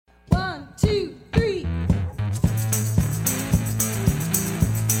2, 3.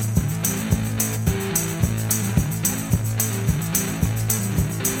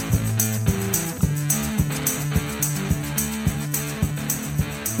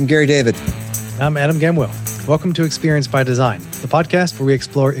 I'm Gary David. I'm Adam Gamwell. Welcome to Experience by Design, the podcast where we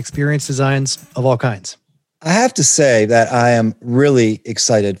explore experience designs of all kinds. I have to say that I am really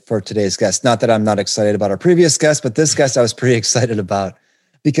excited for today's guest. Not that I'm not excited about our previous guest, but this guest I was pretty excited about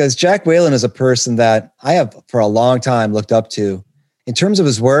because Jack Whalen is a person that I have for a long time looked up to in terms of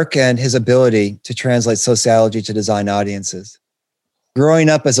his work and his ability to translate sociology to design audiences. Growing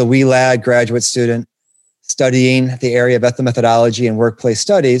up as a wee lad graduate student, studying the area of ethnomethodology and workplace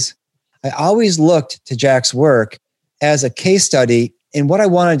studies, I always looked to Jack's work as a case study in what I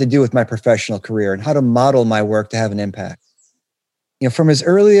wanted to do with my professional career and how to model my work to have an impact. From his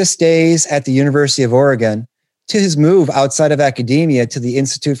earliest days at the University of Oregon to his move outside of academia to the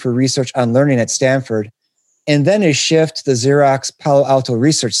Institute for Research on Learning at Stanford, and then his shift to the XEROX Palo Alto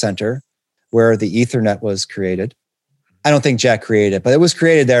Research Center, where the Ethernet was created. I don't think Jack created it, but it was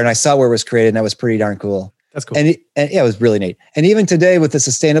created there, and I saw where it was created, and that was pretty darn cool. That's cool. And yeah, it was really neat. And even today with the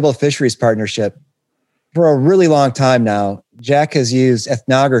Sustainable Fisheries Partnership, for a really long time now, Jack has used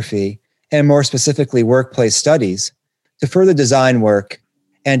ethnography and more specifically workplace studies to further design work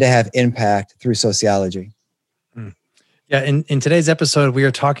and to have impact through sociology. Yeah, in today's episode, we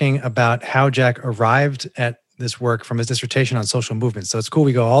are talking about how Jack arrived at this work from his dissertation on social movements. So it's cool.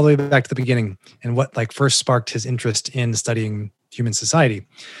 We go all the way back to the beginning and what first sparked his interest in studying human society.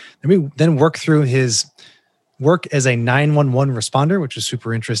 And we then work through his work as a 911 responder, which is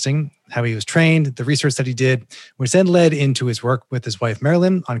super interesting, how he was trained, the research that he did, which then led into his work with his wife,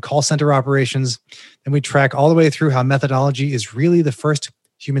 Marilyn, on call center operations. And we track all the way through how methodology is really the first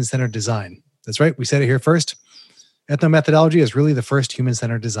human-centered design. That's right. We said it here first. Ethnomethodology is really the first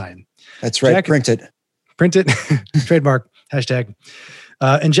human-centered design. That's right. Jack, print it, trademark, hashtag.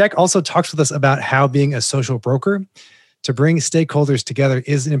 And Jack also talks with us about how being a social broker to bring stakeholders together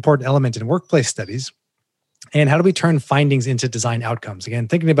is an important element in workplace studies. And how do we turn findings into design outcomes? Again,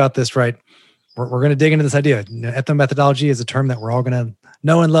 thinking about this, right, we're going to dig into this idea. Ethnomethodology is a term that we're all going to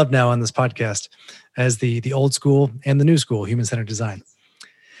know and love now on this podcast as the old school and the new school human-centered design.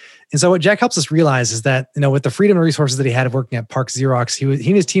 And so what Jack helps us realize is that, with the freedom and resources that he had of working at Park XEROX, he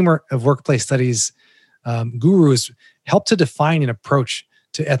and his team of workplace studies gurus helped to define an approach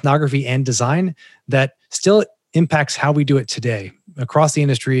to ethnography and design that still impacts how we do it today across the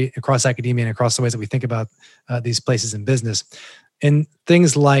industry, across academia, and across the ways that we think about these places in business. And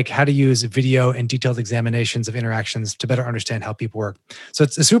things like how to use video and detailed examinations of interactions to better understand how people work. So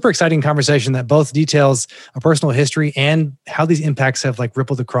it's a super exciting conversation that both details a personal history and how these impacts have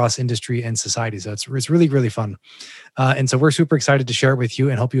rippled across industry and society. So it's really, really fun. And so we're super excited to share it with you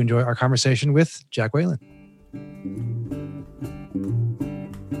and hope you enjoy our conversation with Jack Whalen.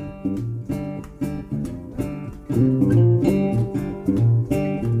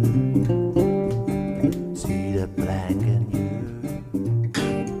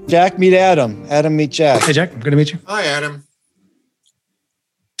 Jack, meet Adam. Adam, meet Jack. Hey, Jack. Good to meet you. Hi, Adam.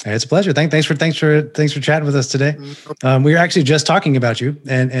 Hey, it's a pleasure. Thanks for chatting with us today. We were actually just talking about you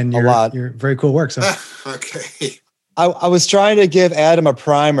and your very cool work. So okay. I was trying to give Adam a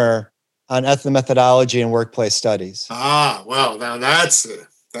primer on ethnomethodology and workplace studies. Well, now that's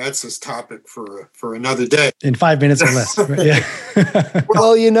this topic for another day. In 5 minutes or less. Yeah.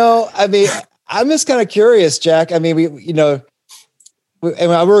 Well, I'm just kind of curious, Jack.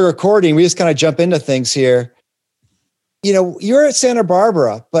 While we're recording, we just kind of jump into things here. You're at Santa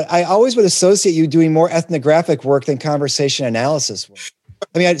Barbara, but I always would associate you doing more ethnographic work than conversation analysis work.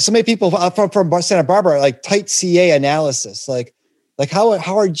 So many people from Santa Barbara are like tight CA analysis.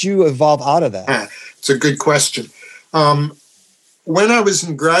 How did you evolve out of that? It's a good question. When I was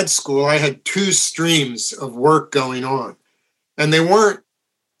in grad school, I had two streams of work going on, and they weren't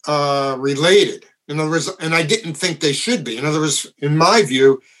related. In other words, and I didn't think they should be. In other words, in my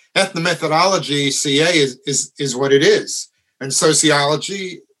view, ethnomethodology, CA, is what it is. And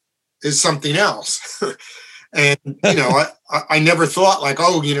sociology is something else. And, I never thought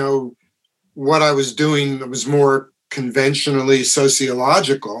what I was doing was more conventionally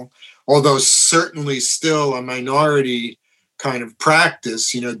sociological, although certainly still a minority kind of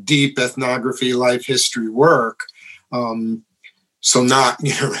practice, deep ethnography, life history work. So not,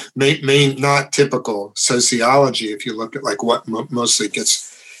 not typical sociology if you look at what mostly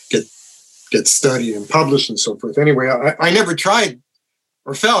gets studied and published and so forth. Anyway, I never tried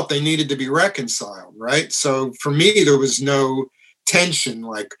or felt they needed to be reconciled, right? So for me, there was no tension,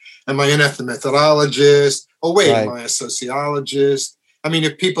 am I an ethnomethodologist? Oh, wait, right. Am I a sociologist? I mean,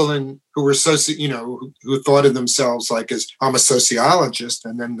 if people who were who thought of themselves like as I'm a sociologist,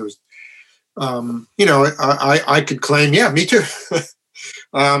 and then there's, I could claim, yeah, me too.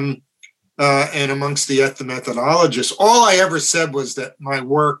 And amongst the ethnomethodologists, all I ever said was that my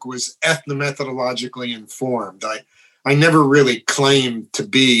work was ethnomethodologically informed. I never really claimed to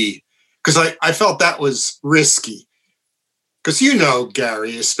be, because I felt that was risky. Because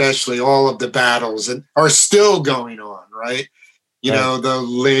Gary, especially all of the battles that are still going on, right? The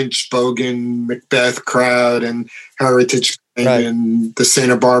Lynch, Bogan, Macbeth crowd and Heritage and the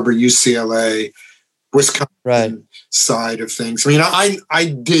Santa Barbara, UCLA, Wisconsin side of things. I mean,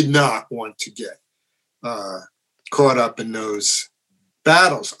 I did not want to get caught up in those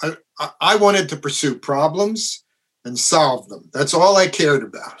battles. I wanted to pursue problems and solve them. That's all I cared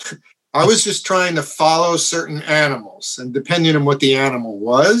about. I was just trying to follow certain animals, and depending on what the animal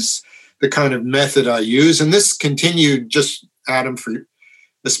was, the kind of method I use. And this continued, just Adam, for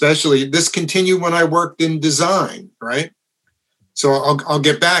especially, this continued when I worked in design, right? So I'll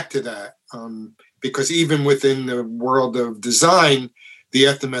get back to that. Because even within the world of design, the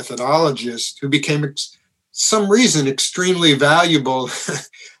ethnomethodologists who became some reason extremely valuable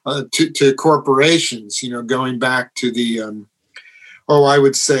to corporations, going back to the, I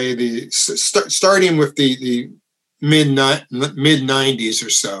would say starting with the mid 90s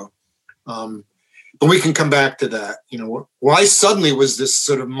or so. But we can come back to that. Why suddenly was this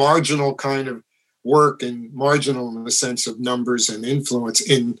sort of marginal kind of work, and marginal in the sense of numbers and influence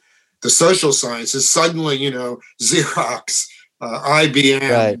in the social sciences, suddenly, Xerox,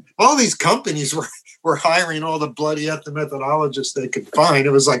 IBM, all these companies were hiring all the bloody ethnomethodologists they could find.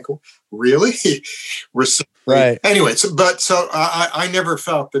 It was like, really? Anyway, so I never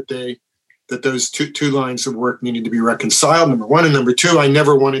felt that those two lines of work needed to be reconciled. Number one, and number two, I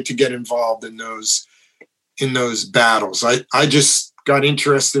never wanted to get involved in those battles. I just got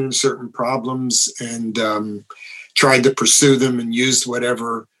interested in certain problems and tried to pursue them and used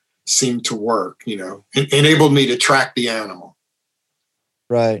whatever seemed to work, enabled me to track the animal.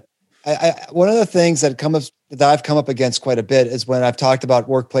 Right. One of the things that I've come up against quite a bit is when I've talked about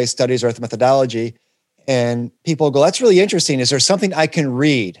workplace studies or ethnomethodology, and people go, "That's really interesting. Is there something I can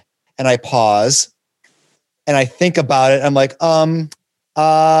read?" And I pause and I think about it. I'm like, well,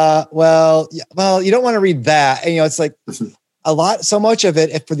 you don't want to read that. And, it's like so much of it,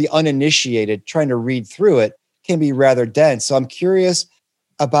 if for the uninitiated, trying to read through it can be rather dense. So I'm curious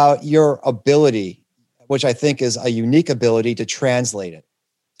about your ability, which I think is a unique ability, to translate it,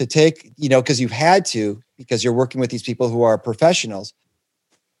 to take, because you've had to, because you're working with these people who are professionals,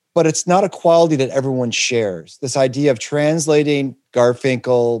 but it's not a quality that everyone shares. This idea of translating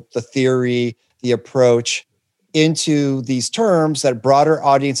Garfinkel, the theory, the approach into these terms that broader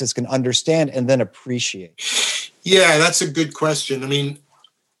audiences can understand and then appreciate. Yeah, that's a good question. I mean,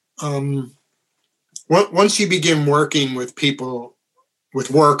 once you begin working with people, with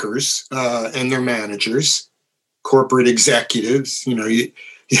workers and their managers, corporate executives, you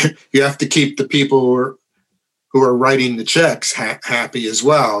have to keep the people who are writing the checks happy as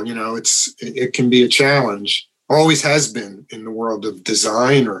well. It can be a challenge. Always has been in the world of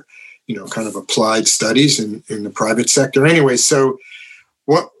design or kind of applied studies in the private sector. Anyway, so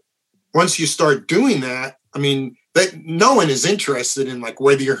once you start doing that, I mean, no one is interested in like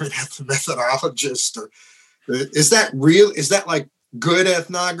whether you're an ethnomethodologist or is that real? Is that like good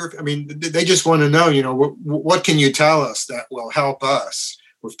ethnography? I mean, they just want to know, what can you tell us that will help us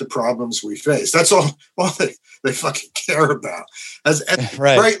with the problems we face? That's all they fucking care about, as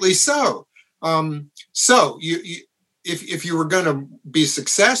rightly so. So if you were going to be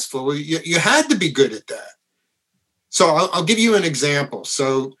successful, you had to be good at that. So I'll give you an example.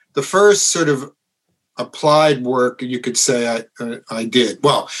 So the first sort of applied work you could say I did.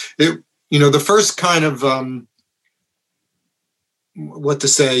 Well, the first kind of what to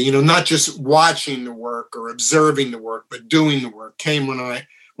say, not just watching the work or observing the work, but doing the work came when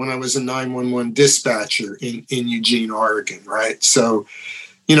I was a 911 dispatcher in Eugene, Oregon, right? So,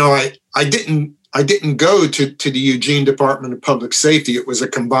 I didn't go to the Eugene Department of Public Safety. It was a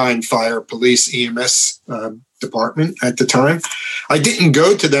combined fire, police, EMS department at the time. I didn't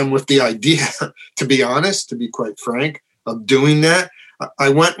go to them with the idea, to be honest, to be quite frank, of doing that. I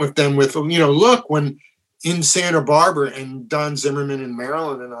went with them with, look, when in Santa Barbara, and Don Zimmerman and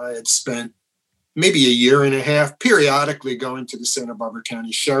Marilyn and I had spent maybe a year and a half periodically going to the Santa Barbara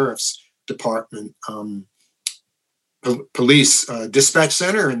County Sheriff's Department police dispatch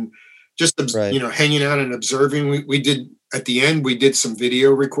center and just hanging out and observing. We did, at the end, we did some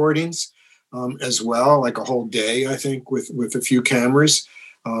video recordings as well, like a whole day, I think, with a few cameras.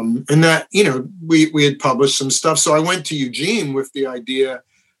 And that, we had published some stuff. So I went to Eugene with the idea,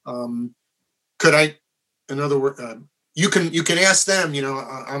 could I, in other words, you can ask them,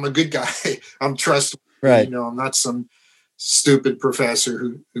 I'm a good guy. I'm trustworthy. Right. I'm not some stupid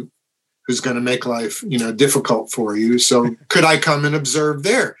professor who's going to make life, difficult for you. So could I come and observe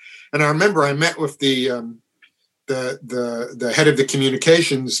there? And I remember I met with the head of the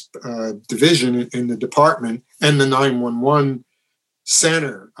communications division in the department and the 911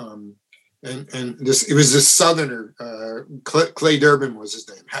 center. And it was this Southerner, Clay Durbin was his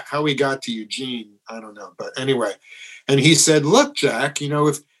name. How he got to Eugene, I don't know. But anyway, and he said, look, Jack,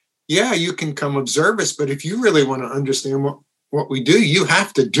 you can come observe us, but if you really want to understand what we do, you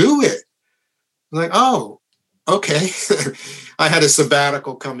have to do it. I'm like, oh, okay. I had a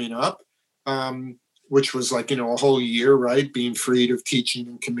sabbatical coming up, which was like, a whole year, right? Being freed of teaching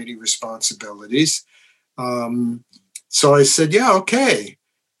and committee responsibilities. So I said, yeah, okay.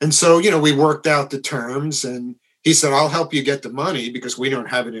 And so, we worked out the terms, and he said, I'll help you get the money because we don't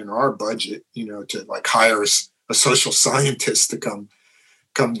have it in our budget, to like hire a social scientist to come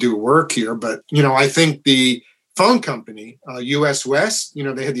do work here. But, I think the phone company, US West,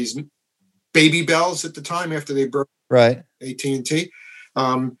 they had these baby bells at the time after they broke right. AT&T,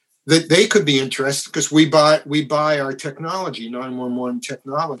 that they could be interested because we buy our technology, 911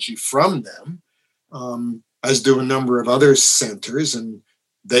 technology from them, as do a number of other centers, and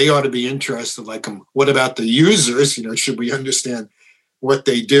they ought to be interested. Like, what about the users? Should we understand what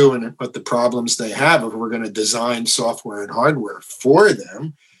they do and what the problems they have if we're going to design software and hardware for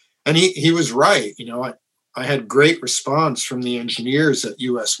them? And he was right. I had great response from the engineers at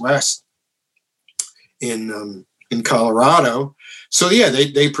US West in Colorado. So yeah,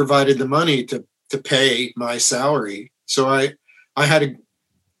 they provided the money to pay my salary. So I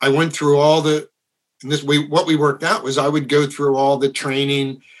went through all the, and what we worked out was I would go through all the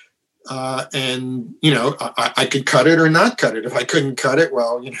training, and I could cut it or not cut it. If I couldn't cut it,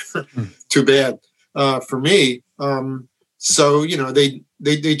 well, too bad for me. So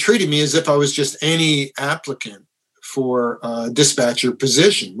they treated me as if I was just any applicant for a dispatcher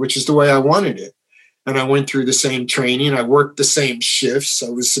position, which is the way I wanted it. And I went through the same training. I worked the same shifts. I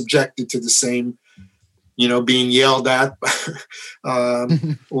was subjected to the same, being yelled at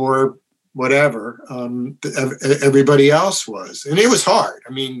or whatever everybody else was. And it was hard.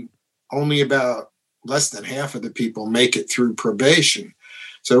 I mean, only about less than half of the people make it through probation.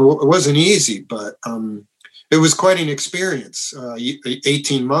 So it wasn't easy, but it was quite an experience,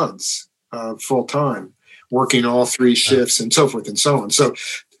 18 months full time, working all three shifts and so forth and so on. So,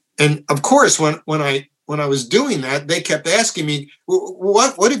 and of course, when I was doing that, they kept asking me,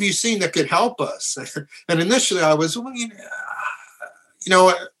 what have you seen that could help us? And initially I was,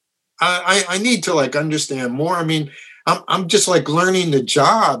 I need to like understand more. I mean, I'm just like learning the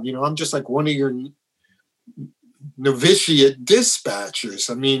job, I'm just like one of your novitiate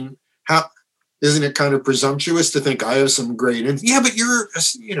dispatchers. I mean, how isn't it kind of presumptuous to think I have some great, and yeah, but you're,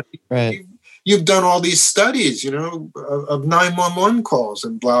 right. You've done all these studies, of 911 calls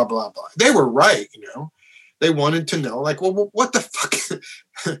and blah, blah, blah. They were right, They wanted to know, like, well, what the fuck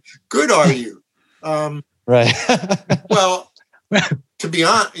good are you? Right. Well, to be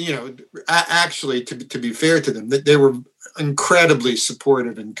honest, actually, to be fair to them, that they were incredibly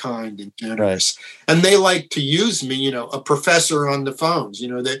supportive and kind and generous. Right. And they liked to use me, a professor on the phones,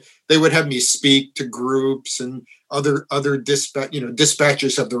 they would have me speak to groups and other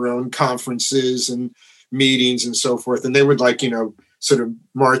dispatchers have their own conferences and meetings and so forth. And they would like, sort of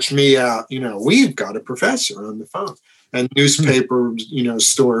march me out, we've got a professor on the phone, and newspaper,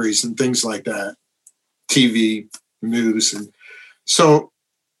 stories and things like that, TV news. And so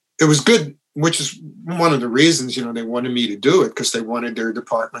it was good, which is one of the reasons, they wanted me to do it, because they wanted their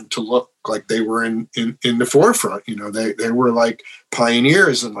department to look like they were in the forefront. They were like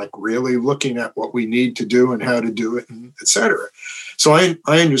pioneers and like really looking at what we need to do and how to do it, and et cetera. So I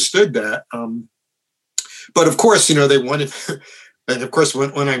understood that. But of course, they wanted, and of course,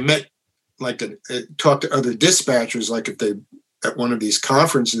 when I met, like, talked to other dispatchers, like if they at one of these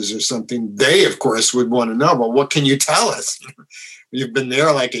conferences or something, they of course would want to know, well, what can you tell us? You've been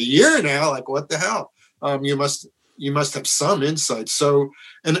there like a year now. Like, what the hell? You must have some insight. So,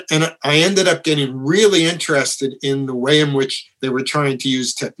 and I ended up getting really interested in the way in which they were trying to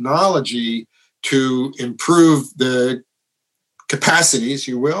use technology to improve the capacities,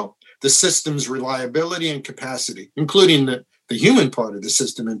 you will, the system's reliability and capacity, including the human part of the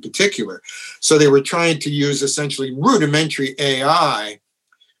system in particular. So they were trying to use essentially rudimentary AI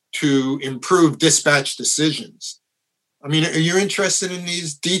to improve dispatch decisions. I mean, are you interested in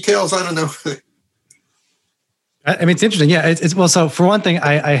these details? I don't know. I mean, it's interesting. Yeah. It's well, so for one thing,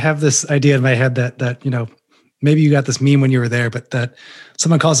 I have this idea in my head that, maybe you got this meme when you were there, but that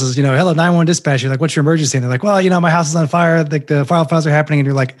someone calls us, hello, 911 dispatch. You're like, what's your emergency? And they're like, well, my house is on fire. Like the wildfires are happening. And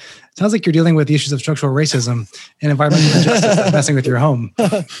you're like, it sounds like you're dealing with the issues of structural racism and environmental injustice that's messing with your home.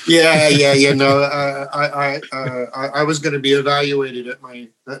 Yeah. No, I was going to be evaluated at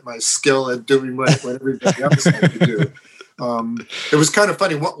my skill at doing what everybody else had to do. It was kind of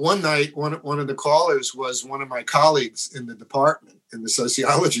funny. One night, one of the callers was one of my colleagues in the department, in the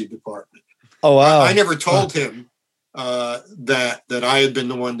sociology department. Oh, wow. I never told him that I had been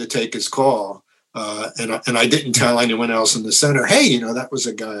the one to take his call. And I didn't tell anyone else in the center, hey, that was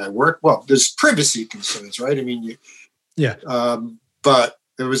a guy I worked. Well, there's privacy concerns, right? I mean, yeah. But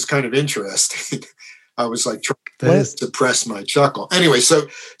it was kind of interesting. I was like trying to suppress my chuckle. Anyway, so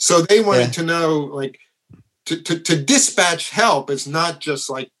they wanted to know, like, to dispatch help is not just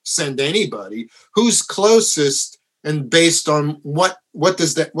like send anybody. Who's closest, and based on what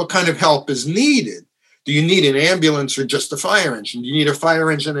kind of help is needed? Do you need an ambulance or just a fire engine? Do you need a fire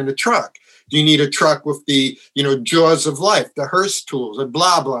engine and a truck? Do you need a truck with the jaws of life, the Hearst tools, and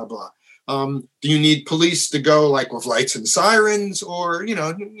blah blah blah? Do you need police to go like with lights and sirens, or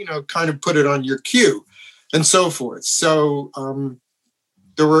kind of put it on your queue, and so forth? So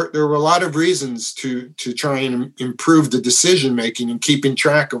there were a lot of reasons to try and improve the decision making and keeping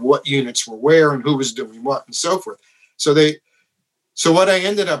track of what units were where and who was doing what and so forth. So what I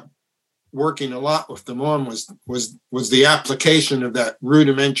ended up working a lot with them on was the application of that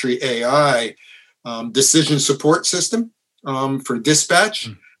rudimentary AI decision support system for dispatch.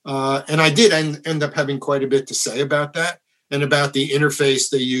 And I did end up having quite a bit to say about that and about the interface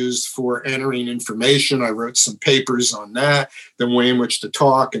they used for entering information. I wrote some papers on that, the way in which to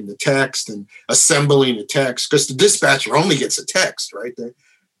talk and the text and assembling a text, because the dispatcher only gets a text, right?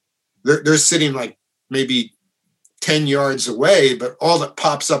 They're sitting like maybe 10 yards away, but all that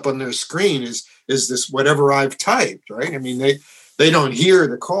pops up on their screen is this whatever I've typed, right? I mean, they don't hear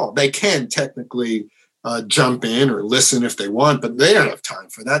the call. They can technically jump in or listen if they want, but they don't have time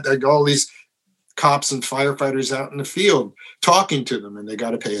for that. They got all these cops and firefighters out in the field talking to them, and they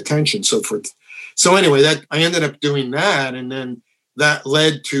got to pay attention, so forth. So anyway, that I ended up doing that, and then that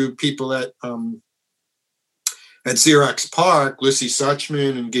led to people at XEROX Park, Lucy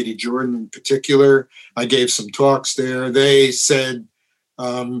Suchman and Giddy Jordan in particular. I gave some talks there. They said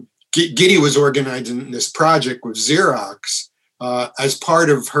Giddy was organizing this project with XEROX as part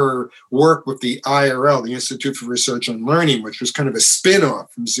of her work with the IRL, the Institute for Research and Learning, which was kind of a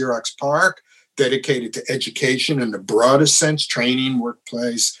spin-off from XEROX Park, dedicated to education in the broadest sense, training,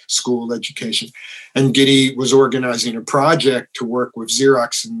 workplace, school education. And Giddy was organizing a project to work with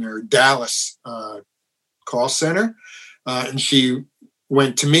XEROX in their Dallas call center. And she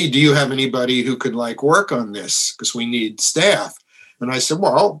went to me, do you have anybody who could work on this? Because we need staff. And I said,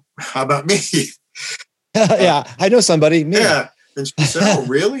 well, how about me? Yeah, I know somebody. Me. Yeah. And she said, oh,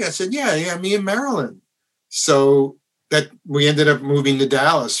 really? I said, yeah, me and Marilyn. So that we ended up moving to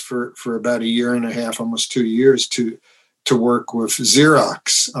Dallas for about a year and a half, almost 2 years to work with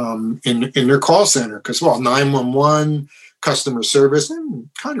XEROX in their call center. Because, 911, customer service, and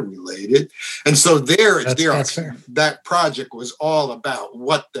kind of related. And so there at XEROX, that project was all about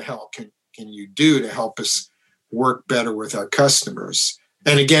what the hell can you do to help us work better with our customers.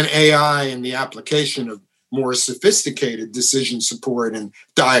 And again, AI and the application of more sophisticated decision support and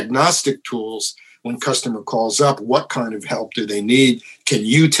diagnostic tools. When customer calls up, what kind of help do they need? Can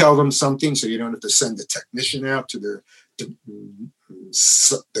you tell them something so you don't have to send a technician out to their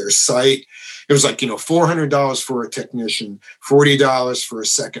site? It was like, $400 for a technician, $40 for a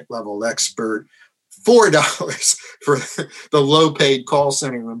second level expert, $4 for the low paid call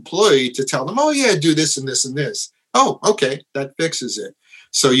center employee to tell them, oh yeah, do this and this and this. Oh, okay, that fixes it.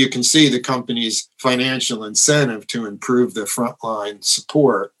 So you can see the company's financial incentive to improve the frontline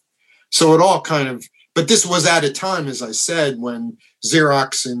support. So it all kind of, but this was at a time, as I said, when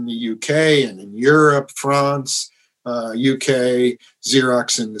XEROX in the UK and in Europe, France, UK,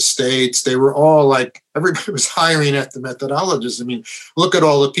 XEROX in the States, they were all everybody was hiring ethnomethodologists. I mean, look at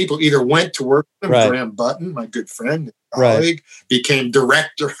all the people either went to work with them. Graham Button, my good friend and colleague, became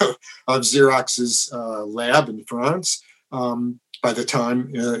director of XEROX's lab in France. By the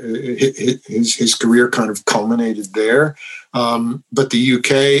time his career kind of culminated there. But the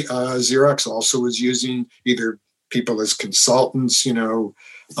UK, XEROX also was using either people as consultants,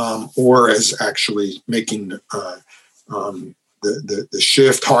 or as actually making the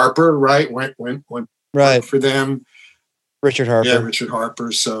shift. Harper, right, went for them. Richard Harper. Yeah, Richard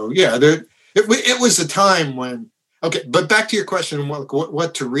Harper. So yeah, it was a time when Okay, but back to your question,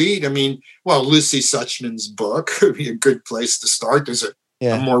 what to read? I mean, well, Lucy Suchman's book would be a good place to start. There's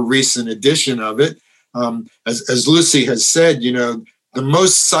a more recent edition of it. As Lucy has said, you know, the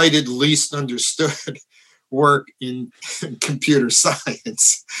most cited, least understood work in computer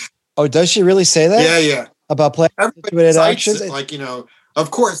science. Oh, does she really say that? Yeah. About plan-situated actions? Like, you know,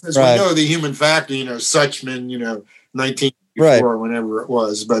 of course, as we know, the human factor, you know, Suchman, you know, 1984 or whenever it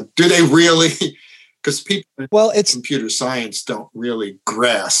was. But do they really? Because people in computer science don't really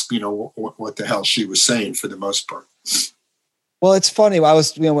grasp, you know, what the hell she was saying for the most part. Well, it's funny. I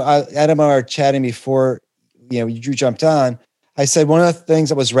was, you know, Adam and I were chatting before, you know, you jumped on. I said one of the things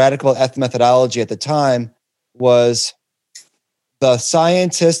that was radical about ethnomethodology at the time was the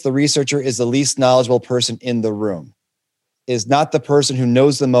scientist, the researcher, is the least knowledgeable person in the room. Is not the person who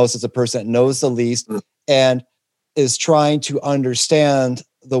knows the most, it's the person that knows the least and is trying to understand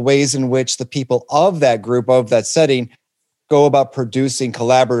the ways in which the people of that group, of that setting, go about producing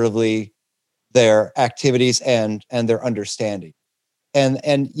collaboratively their activities and their understanding.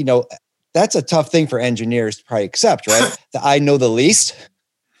 And you know, that's a tough thing for engineers to probably accept, right? That I know the least.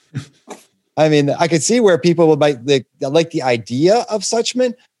 I mean, I could see where people would like the idea of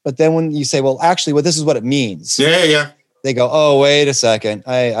Suchman, but then when you say, well, actually, well, this is what it means. Yeah. They go, oh, wait a second.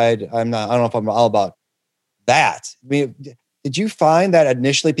 I'm not, I don't know if I'm all about that. I mean, did you find that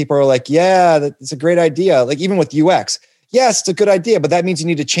initially people are like, yeah, that's a great idea. Like even with UX, yes, it's a good idea, but that means you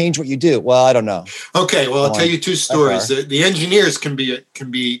need to change what you do. Well, I don't know. Okay, well, I'll tell you two stories. The engineers can be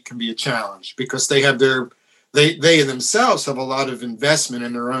a challenge because they have they themselves have a lot of investment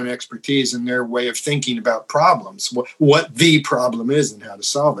in their own expertise and their way of thinking about problems, what the problem is and how to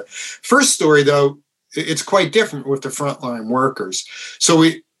solve it. First story, though, it's quite different with the frontline workers. So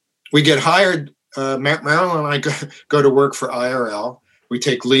we get hired. Marilyn and I go to work for IRL. We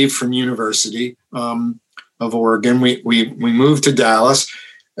take leave from University of Oregon. We move to Dallas,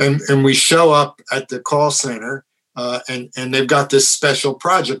 and we show up at the call center, and they've got this special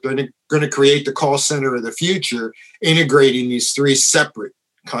project. They're going to create the call center of the future, integrating these three separate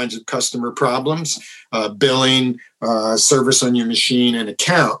kinds of customer problems: billing, service on your machine, and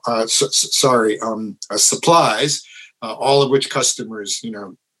account. Supplies, all of which customers, you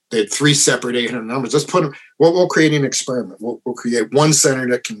know. They had three separate 800 numbers. Let's put them. We'll create an experiment. We'll create one center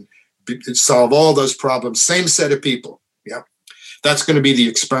that can solve all those problems. Same set of people. Yeah, that's going to be the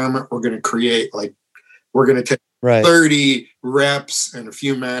experiment we're going to create. Like we're going to take 30 reps and a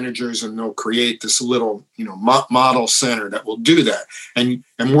few managers, and they'll create this little, you know, model center that will do that. And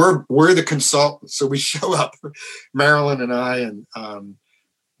we're the consultants. So we show up, Marilyn and I, and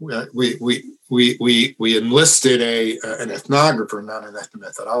we enlisted an ethnographer, not an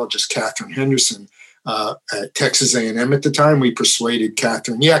ethnomethodologist, Catherine Henderson, at Texas A&M at the time. We persuaded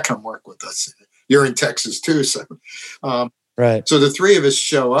Catherine, come work with us. You're in Texas too. So, So the three of us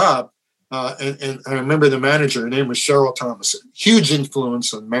show up, and I remember the manager, her name was Cheryl Thomas, huge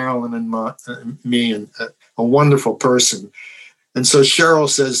influence on Marilyn and me, and a wonderful person. And so Cheryl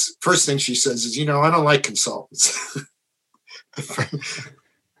says, first thing she says is, I don't like consultants.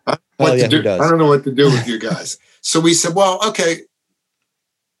 I don't know what to do with you guys. So we said, well, okay.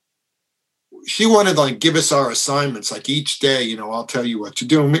 She wanted to give us our assignments, each day, I'll tell you what to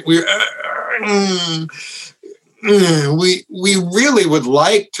do. And we really would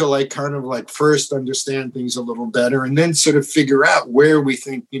like to first understand things a little better and then sort of figure out where we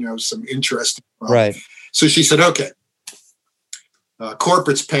think, some interesting. Right. So she said, okay,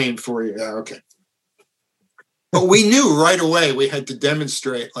 corporate's paying for you. Yeah, okay. But we knew right away we had to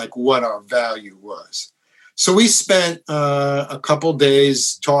demonstrate what our value was. So we spent a couple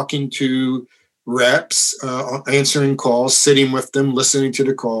days talking to reps, answering calls, sitting with them, listening to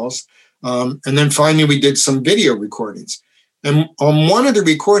the calls. And then finally we did some video recordings. And on one of the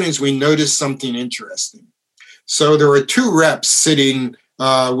recordings, we noticed something interesting. So there were two reps sitting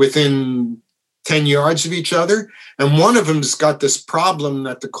within 10 yards of each other. And one of them's got this problem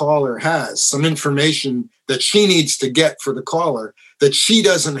that the caller has, some information that she needs to get for the caller that she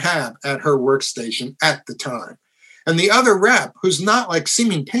doesn't have at her workstation at the time. And the other rep, who's not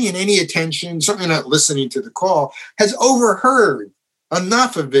paying any attention, certainly not listening to the call, has overheard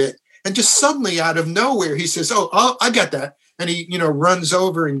enough of it. And just suddenly out of nowhere, he says, oh, I got that. And he, runs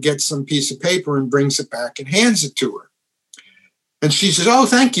over and gets some piece of paper and brings it back and hands it to her. And she says, oh,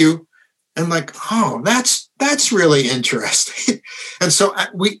 thank you. And oh, that's really interesting. And so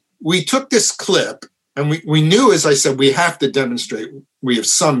we took this clip and we knew, as I said, we have to demonstrate we have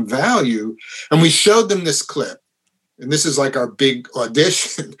some value. And we showed them this clip. And this is our big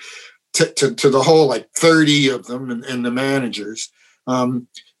audition to the whole 30 of them and the managers.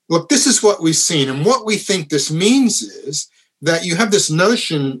 look, this is what we've seen. And what we think this means is that you have this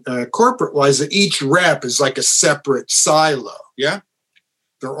notion corporate-wise that each rep is like a separate silo, yeah?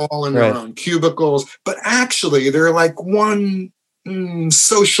 They're all in their own cubicles, but actually they're like one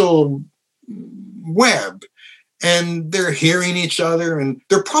social web, and they're hearing each other, and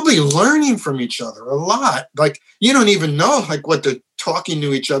they're probably learning from each other a lot. Like, you don't even know like what they're talking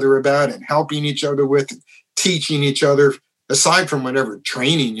to each other about and helping each other with, and teaching each other, aside from whatever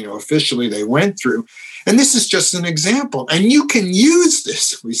training, officially they went through. And this is just an example. And you can use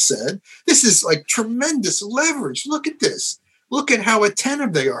this, we said. This is like tremendous leverage. Look at this. Look at how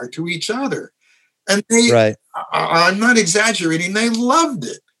attentive they are to each other. And they, I'm not exaggerating, they loved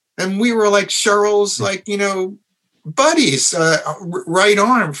it. And we were like Cheryl's, like, buddies, right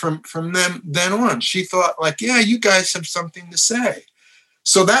on from them then on. She thought like, yeah, you guys have something to say.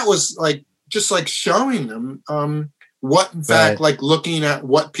 So that was like, just like showing them what, in fact, like looking at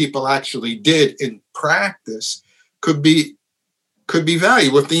what people actually did in practice could be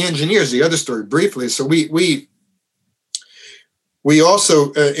valuable. With the engineers, the other story briefly. So we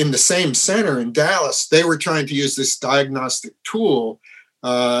also, in the same center in Dallas, they were trying to use this diagnostic tool,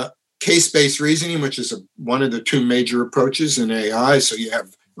 case-based reasoning, which is one of the two major approaches in AI. So you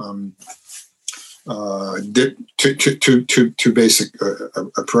have two basic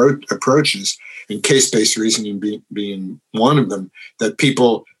approaches, and case-based reasoning being one of them, that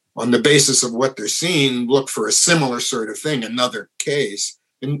people, on the basis of what they're seeing, look for a similar sort of thing, another case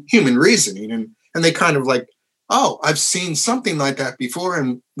in human reasoning. And they kind of like, oh, I've seen something like that before,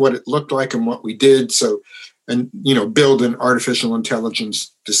 and what it looked like and what we did. So, and, build an artificial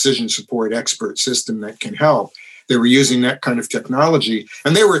intelligence decision support expert system that can help. They were using that kind of technology,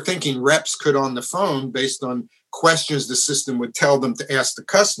 and they were thinking reps could, on the phone, based on questions the system would tell them to ask the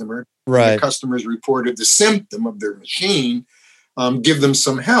customer, the customers reported the symptom of their machine, give them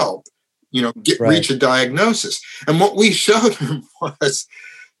some help, reach a diagnosis. And what we showed them was,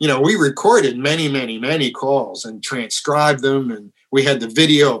 we recorded many, many, many calls and transcribed them. And we had the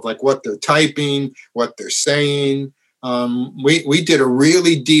video of like what they're typing, what they're saying. We did a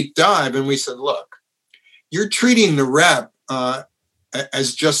really deep dive, and we said, look, you're treating the rep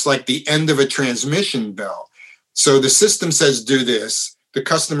as just like the end of a transmission bell. So the system says, do this. The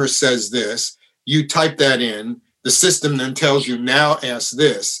customer says this. You type that in. The system then tells you, now ask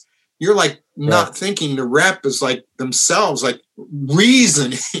this. You're like not thinking the rep is like themselves, like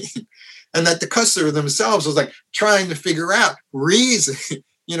reasoning, and that the customer themselves was like trying to figure out reason.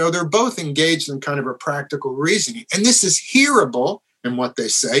 They're both engaged in kind of a practical reasoning. And this is hearable in what they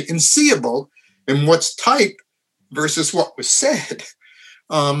say and seeable in what's typed versus what was said.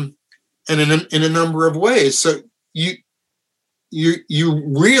 And in a number of ways. So you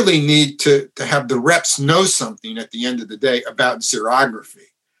really need to have the reps know something at the end of the day about xerography,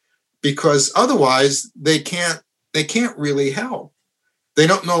 because otherwise they can't really help. They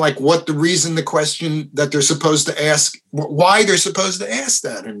don't know like what the reason, the question that they're supposed to ask, why they're supposed to ask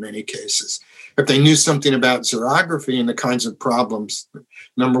that in many cases. If they knew something about xerography and the kinds of problems,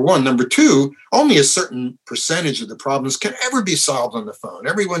 number one. Number two, only a certain percentage of the problems can ever be solved on the phone.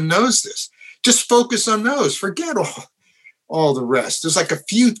 Everyone knows this. Just focus on those. Forget all the rest. There's like a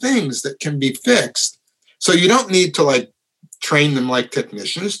few things that can be fixed. So you don't need to like train them like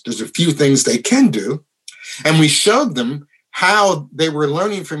technicians. There's a few things they can do. And we showed them how they were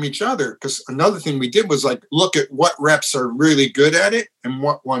learning from each other. Because another thing we did was like look at what reps are really good at it and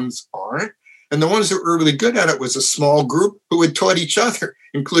what ones aren't. And the ones that were really good at it was a small group who had taught each other,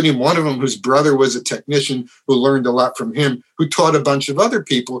 including one of them whose brother was a technician who learned a lot from him, who taught a bunch of other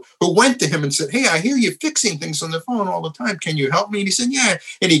people who went to him and said, hey, I hear you fixing things on the phone all the time. Can you help me? And he said, yeah.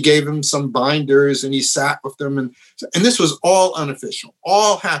 And he gave them some binders and he sat with them. And this was all unofficial,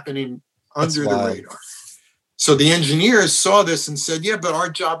 all happening under the radar. So the engineers saw this and said, yeah, but our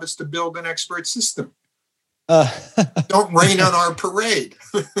job is to build an expert system. Don't rain on our parade.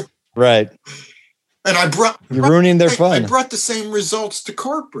 Right. And you're ruining their fun. I brought the same results to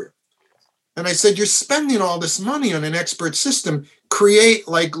corporate. And I said, you're spending all this money on an expert system. Create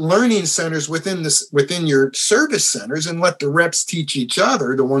like learning centers within your service centers and let the reps teach each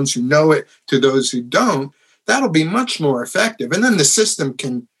other, the ones who know it to those who don't. That'll be much more effective. And then the system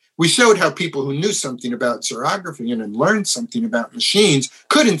we showed how people who knew something about xerography and had learned something about machines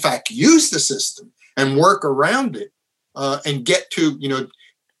could in fact use the system and work around it and get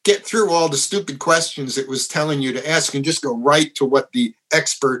through all the stupid questions it was telling you to ask and just go right to what the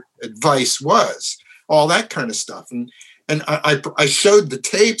expert advice was, all that kind of stuff. And I showed the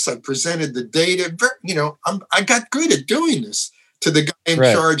tapes, I presented the data, I got good at doing this to the guy in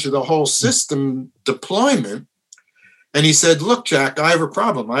charge of the whole system deployment. And he said, look, Jack, I have a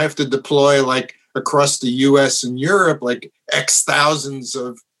problem. I have to deploy like across the US and Europe, like X thousands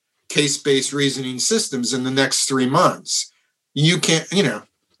of case-based reasoning systems in the next 3 months. You can't,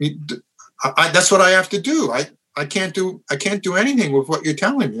 that's what I have to do. I can't do anything with what you're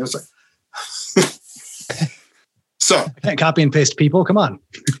telling me. I was like, so I can't copy and paste people. Come on.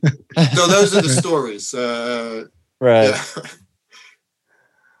 So those are the stories. Right. Yeah.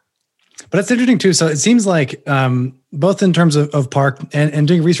 But it's interesting too. So it seems like both in terms of Park and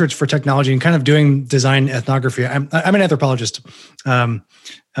doing research for technology and kind of doing design ethnography. I'm an anthropologist, and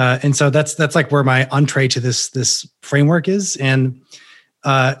so that's like where my entree to this framework is. And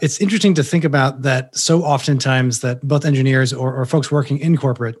it's interesting to think about that. So oftentimes that both engineers or folks working in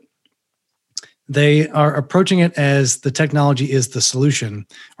corporate, they are approaching it as the technology is the solution,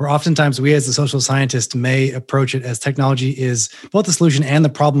 or oftentimes we as the social scientists may approach it as technology is both the solution and the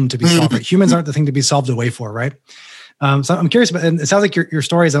problem to be solved. Right? Humans aren't the thing to be solved away for, right? So I'm curious about, and it sounds like your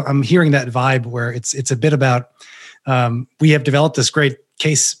stories, I'm hearing that vibe where it's a bit about, we have developed this great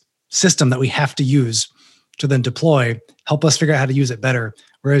case system that we have to use to then deploy, help us figure out how to use it better.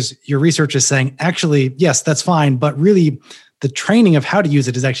 Whereas your research is saying, actually, yes, that's fine, but really the training of how to use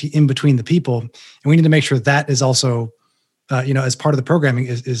it is actually in between the people. And we need to make sure that is also, as part of the programming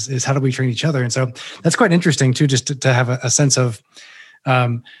is how do we train each other? And so that's quite interesting too, just to have a sense of,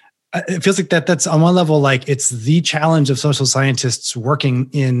 it feels like that's on one level, like it's the challenge of social scientists working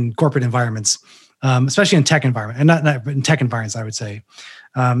in corporate environments, especially in tech environment, and not in tech environments, I would say,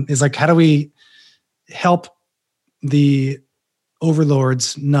 is like, how do we help the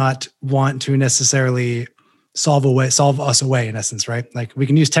overlords not want to necessarily solve us away, in essence, right? Like we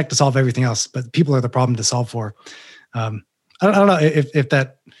can use tech to solve everything else, but people are the problem to solve for. I don't know if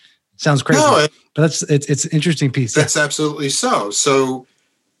that sounds crazy, but it's an interesting piece. That's absolutely so. So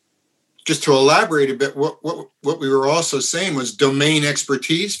just to elaborate a bit, what we were also saying was domain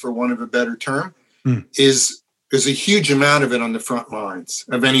expertise, for want of a better term, is a huge amount of it on the front lines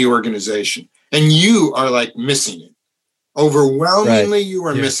of any organization. And you are like missing it. Overwhelmingly, right. You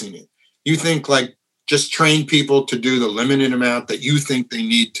are missing it. You think like just train people to do the limited amount that you think they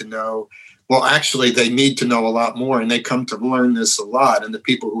need to know. Well, actually, they need to know a lot more, and they come to learn this a lot. And the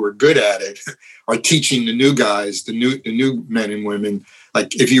people who are good at it are teaching the new guys, the new men and women.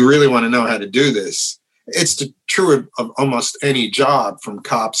 Like, if you really want to know how to do this, it's true of almost any job, from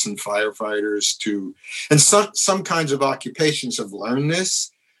cops and firefighters to, and some kinds of occupations have learned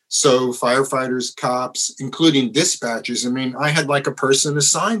this. So firefighters, cops, including dispatchers. I mean, I had like a person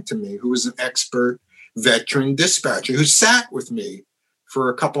assigned to me who was an expert veteran dispatcher who sat with me for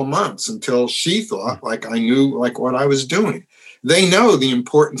a couple months until she thought like I knew like what I was doing. They know the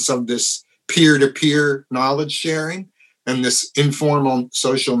importance of this peer-to-peer knowledge sharing and this informal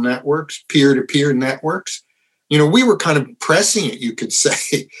social networks, peer-to-peer networks. We were kind of pressing it, you could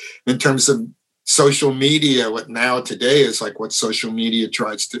say, in terms of social media. What now today is like what social media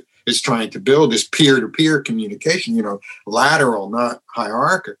is trying to build is peer-to-peer communication, lateral, not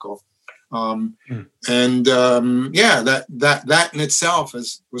hierarchical. That in itself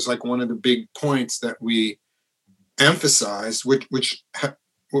was like one of the big points that we emphasized, which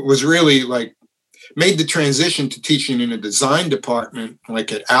was really like made the transition to teaching in a design department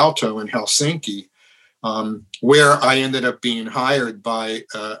like at Alto in Helsinki, where I ended up being hired by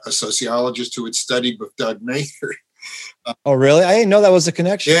a sociologist who had studied with Doug Maynard. Oh, really? I didn't know that was a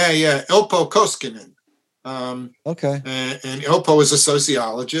connection. Yeah. Ilpo Koskinen. Okay. And Ilpo was a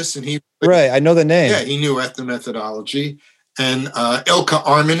sociologist, and right. I know the name. Yeah, he knew ethnomethodology. And Ilkka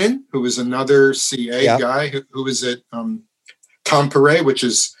Arminen, who was another CA guy who was at Tampere, which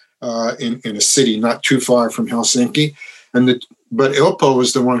is in a city not too far from Helsinki. But Ilpo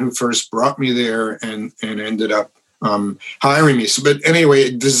was the one who first brought me there and ended up hiring me. So, but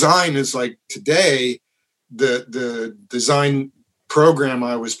anyway, design is like today, the design program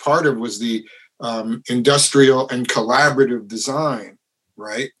I was part of was the industrial and collaborative design,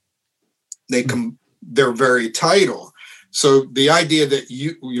 right? They're very title. So the idea that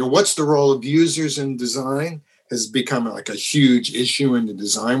what's the role of users in design has become like a huge issue in the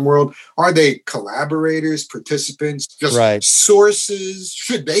design world. Are they collaborators, participants, just sources?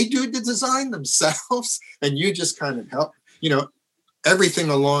 Should they do the design themselves? And you just kind of help, everything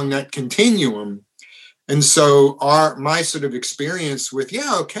along that continuum. And so my sort of experience with,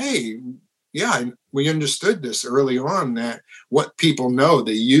 we understood this early on, that what people know,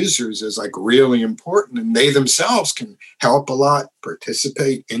 the users, is like really important, and they themselves can help a lot,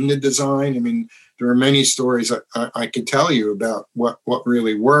 participate in the design. I mean, there are many stories I could tell you about what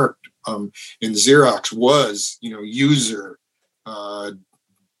really worked in XEROX was, user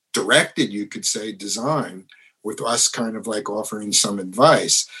directed, you could say, design, with us kind of like offering some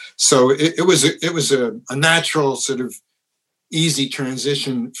advice. So it was a natural sort of easy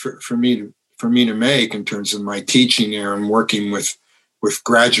transition for me to make in terms of my teaching there and working with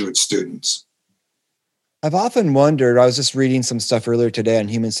graduate students. I've often wondered, I was just reading some stuff earlier today on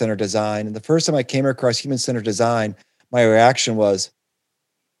human-centered design, and the first time I came across human-centered design, my reaction was,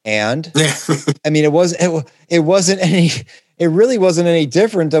 and? I mean, it really wasn't any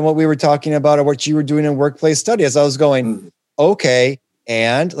different than what we were talking about or what you were doing in workplace studies. I was going, okay,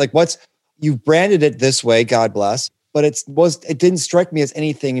 and like you branded it this way, God bless, but it didn't strike me as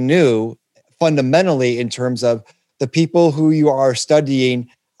anything new fundamentally in terms of the people who you are studying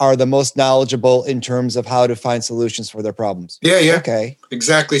are the most knowledgeable in terms of how to find solutions for their problems. Yeah. Okay.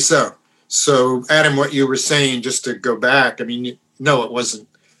 Exactly so. So, Adam, what you were saying, just to go back, I mean, no,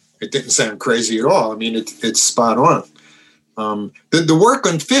 it didn't sound crazy at all. I mean, it's spot on. The work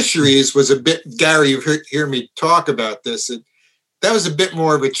on fisheries was a bit, Gary, you hear me talk about this. That was a bit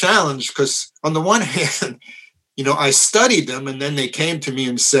more of a challenge because on the one hand, I studied them and then they came to me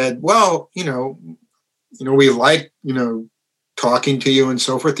and said, well, we like, talking to you and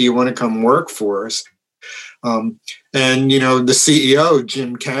so forth. Do you want to come work for us? And, the CEO,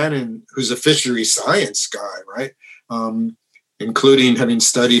 Jim Cannon, who's a fishery science guy, right? Including having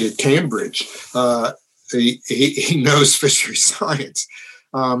studied at Cambridge, he knows fishery science.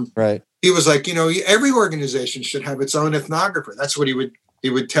 Right. He was like, every organization should have its own ethnographer. That's what he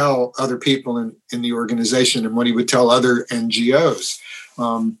would tell other people in the organization and what he would tell other NGOs.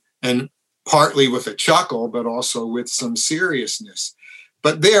 And partly with a chuckle, but also with some seriousness.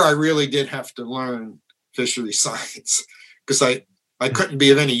 But there I really did have to learn fishery science because I couldn't be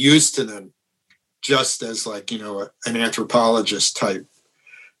of any use to them just as like, an anthropologist type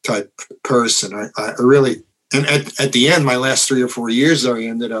person. I really, and at the end, my last 3 or 4 years, I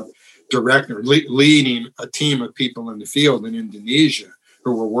ended up leading a team of people in the field in Indonesia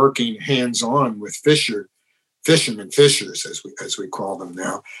who were working hands-on with fishermen, fishers, as we call them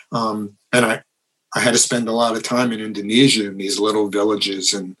now. And I had to spend a lot of time in Indonesia in these little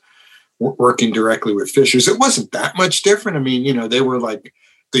villages and working directly with fishers. It wasn't that much different. I mean, they were like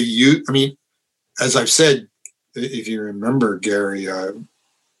the youth. I mean, as I've said, if you remember, Gary,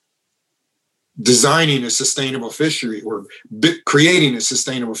 designing a sustainable fishery or creating a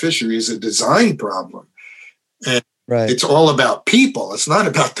sustainable fishery is a design problem. And right. It's all about people. It's not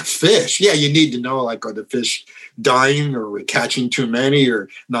about the fish. Yeah, you need to know, like, are the fish dying or we're catching too many or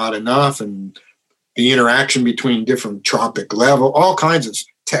not enough, and the interaction between different trophic level, all kinds of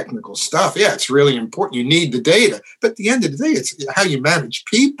technical stuff. Yeah, it's really important. You need the data. But at the end of the day, it's how you manage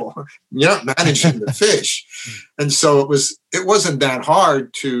people. You're not managing the fish. And so it wasn't that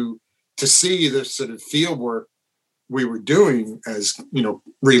hard to see the sort of field work we were doing as,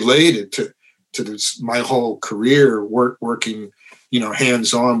 related to this, my whole career working,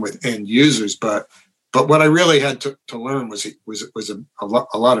 hands-on with end users. But what I really had to learn was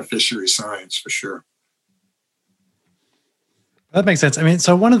a lot of fishery science for sure. That makes sense. I mean,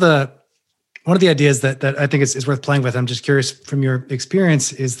 so one of the ideas that I think is worth playing with, I'm just curious from your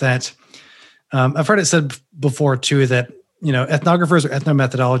experience, is that I've heard it said before too that, ethnographers or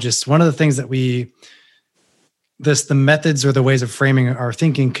ethnomethodologists, one of the things that the methods or the ways of framing our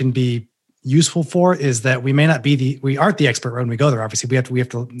thinking can be useful for is that we may not be we aren't the expert when we go there. Obviously, we have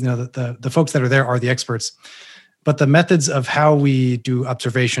to the folks that are there are the experts, but the methods of how we do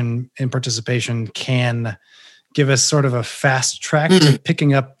observation and participation can give us sort of a fast track to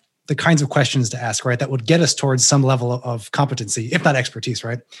picking up the kinds of questions to ask, right? That would get us towards some level of competency, if not expertise,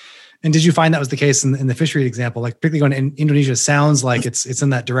 right? And did you find that was the case in the fishery example? Like particularly going to Indonesia sounds like it's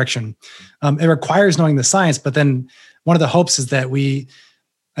in that direction. It requires knowing the science, but then one of the hopes is that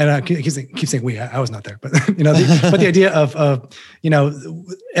and I keep saying we, I was not there, but but the idea of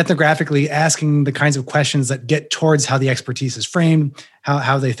ethnographically asking the kinds of questions that get towards how the expertise is framed,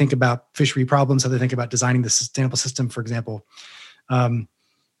 how they think about fishery problems, how they think about designing the sustainable system, for example.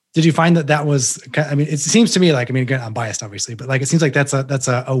 Did you find that was? I mean, it seems to me like, again, I'm biased, obviously, but like it seems like that's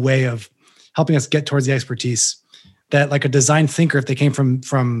a way of helping us get towards the expertise that like a design thinker, if they came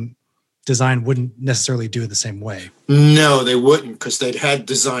from design, wouldn't necessarily do it the same way. No, they wouldn't, because they'd had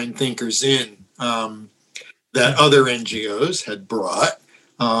design thinkers in that other NGOs had brought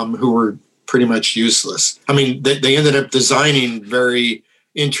who were pretty much useless. I mean, they ended up designing very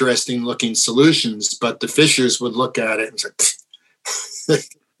interesting looking solutions, but the fishers would look at it and say,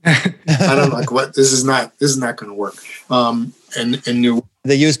 I don't like what this is not going to work. And knew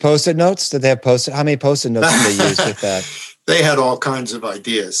they use Post-it notes. Did they have Post-it? How many Post-it notes did they use with that? They had all kinds of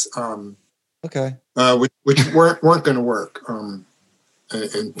ideas. Okay. Which weren't going to work.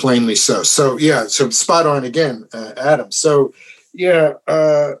 and plainly so. So yeah, so spot on again, Adam. So yeah,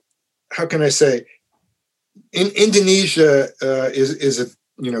 how can I say? Indonesia is a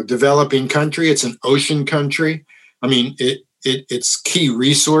developing country. It's an ocean country. I mean, its key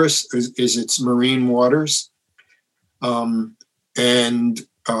resource is its marine waters, and there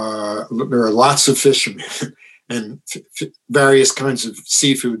are lots of fishermen and various kinds of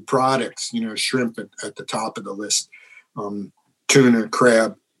seafood products. Shrimp at the top of the list, tuna,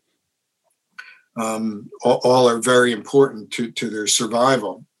 crab. All are very important to their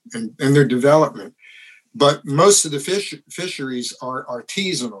survival and their development. But most of the fisheries are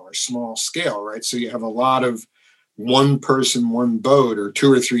artisanal or small scale, right? So you have a lot of one person, one boat, or two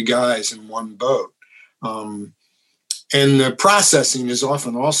or three guys in one boat. And the processing is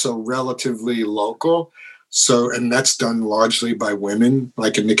often also relatively local. So, and that's done largely by women,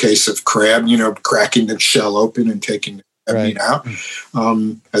 like in the case of crab, cracking the shell open and taking the meat out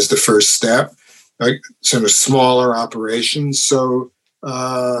as the first step. Sort of smaller operations. So,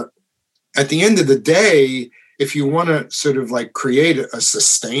 at the end of the day, if you want to sort of like create a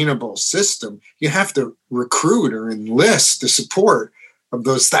sustainable system, you have to recruit or enlist the support of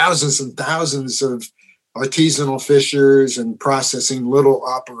those thousands and thousands of artisanal fishers and processing little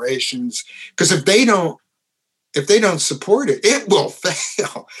operations. Because if they don't support it, it will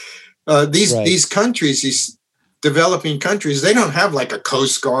fail. These countries, these developing countries, they don't have like a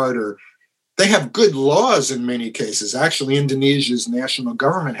Coast Guard, or they have good laws in many cases. Actually, Indonesia's national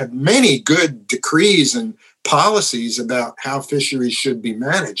government had many good decrees and policies about how fisheries should be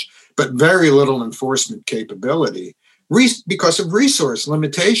managed, but very little enforcement capability because of resource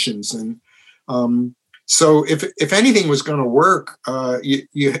limitations. And so if anything was going to work,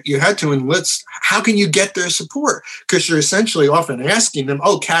 you had to enlist. How can you get their support? Because you're essentially often asking them,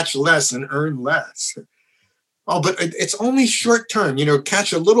 catch less and earn less. But it's only short term,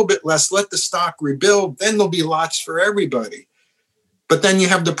 catch a little bit less, let the stock rebuild, then there'll be lots for everybody. But then you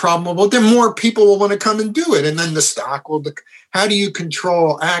have the problem of, then more people will want to come and do it. And then the stock will, how do you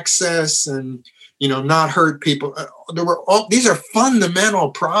control access and, not hurt people? These are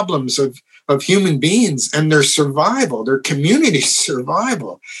fundamental problems of human beings and their survival, their community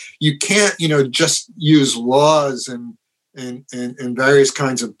survival. You can't, just use laws and various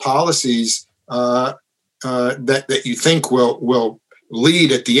kinds of policies that you think will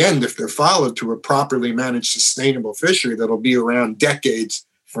lead at the end, if they're followed, to a properly managed, sustainable fishery that'll be around decades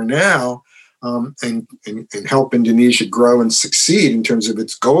for now, and help Indonesia grow and succeed in terms of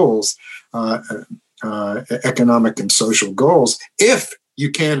its goals, economic and social goals, if you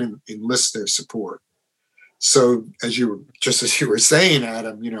can enlist their support. So as you were saying,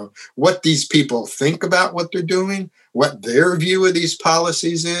 Adam, what these people think about what they're doing, what their view of these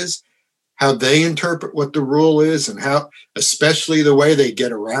policies is, how they interpret what the rule is, and how, especially the way they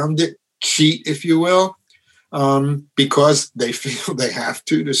get around it, cheat, if you will, because they feel they have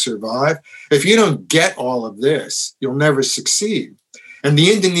to survive. If you don't get all of this, you'll never succeed. And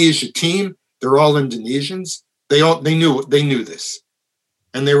the Indonesia team, they're all Indonesians. They knew this.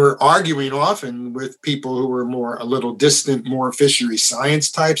 And they were arguing often with people who were a little distant, more fishery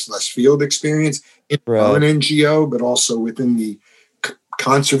science types, less field experience in their own NGO, but also within the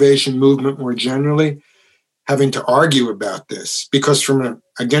conservation movement more generally, having to argue about this. Because from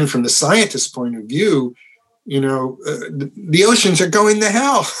the scientist's point of view, the oceans are going to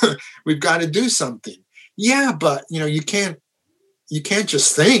hell. We've got to do something. Yeah, but you can't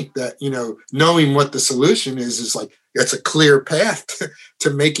just think that knowing what the solution is like that's a clear path to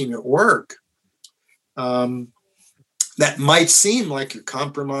making it work. That might seem like you're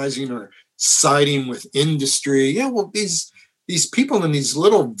compromising or siding with industry. Yeah, well, these people in these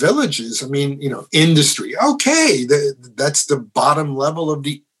little villages, industry, okay, that's the bottom level of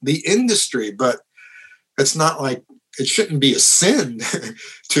the industry, but it's not like, it shouldn't be a sin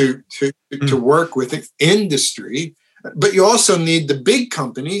to work with industry. But you also need the big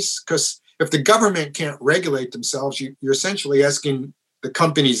companies, because if the government can't regulate themselves, you're essentially asking the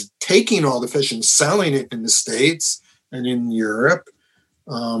companies taking all the fish and selling it in the States and in Europe.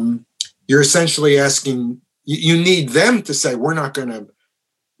 You're essentially asking, you need them to say, we're not going to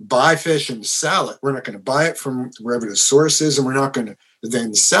buy fish and sell it. We're not going to buy it from wherever the source is, and we're not going to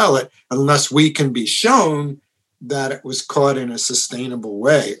then sell it unless we can be shown that it was caught in a sustainable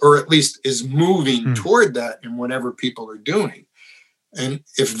way, or at least is moving toward that in whatever people are doing. And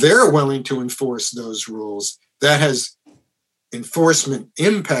if they're willing to enforce those rules, that has enforcement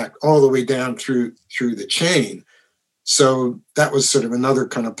impact all the way down through the chain. So that was sort of another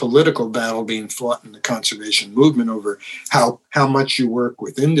kind of political battle being fought in the conservation movement over how much you work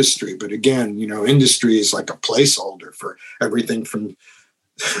with industry. But again, industry is like a placeholder for everything from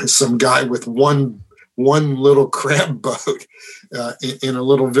some guy with one little crab boat in a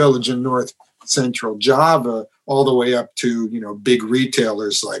little village in north central Java, all the way up to, big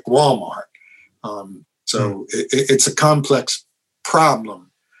retailers like Walmart. So it's a complex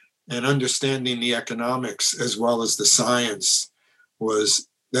problem, and understanding the economics as well as the science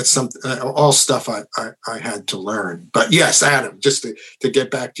that's something, all stuff I had to learn. But yes, Adam, just to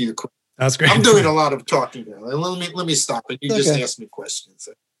get back to your question. That's great. I'm doing a lot of talking now. Let me stop it. You just asked me questions.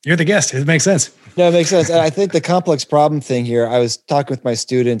 You're the guest. It makes sense. No, it makes sense. And I think the complex problem thing here, I was talking with my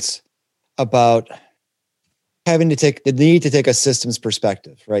students about having to take the need to take a systems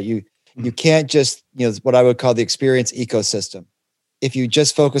perspective, right? You can't just, what I would call the experience ecosystem. If you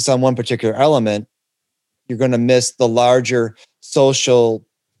just focus on one particular element, you're going to miss the larger social,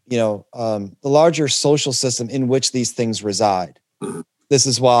 the larger social system in which these things reside. This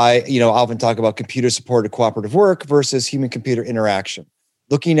is why, I often talk about computer-supported cooperative work versus human-computer interaction.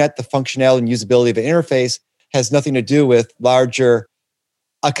 Looking at the functionality and usability of an interface has nothing to do with larger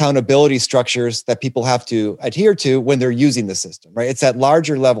accountability structures that people have to adhere to when they're using the system, right? It's that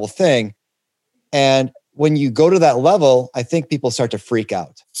larger level thing. And when you go to that level, I think people start to freak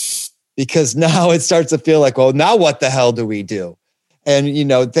out because now it starts to feel like, well, now what the hell do we do? And,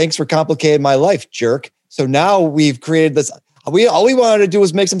 thanks for complicating my life, jerk. So now we've created this. All we wanted to do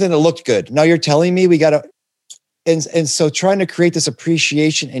was make something that looked good. Now you're telling me we got to, and so trying to create this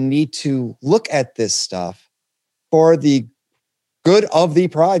appreciation and need to look at this stuff for the good of the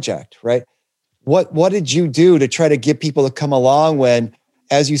project, right? What did you do to try to get people to come along when,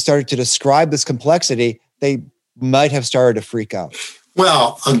 as you started to describe this complexity, they might have started to freak out?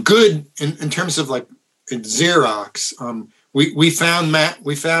 Well, in terms of like in XEROX, we found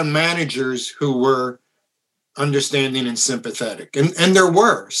managers who were understanding and sympathetic, and there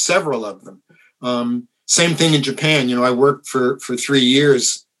were several of them. Same thing in Japan. I worked for 3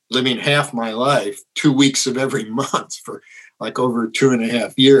 years, living half my life, 2 weeks of every month for like over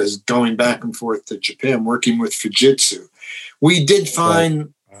 2.5 years, going back and forth to Japan, working with Fujitsu. We did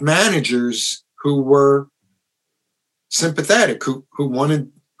find managers who were sympathetic, who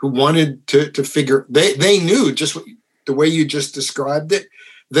wanted to figure. They knew just the way you just described it.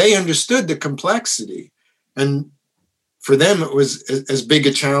 They understood the complexity, and for them, it was as big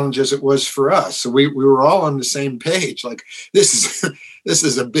a challenge as it was for us. So we were all on the same page. Like, this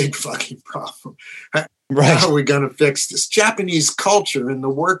is a big fucking problem. Right. How are we going to fix this? Japanese culture in the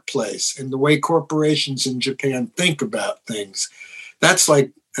workplace and the way corporations in Japan think about things. That's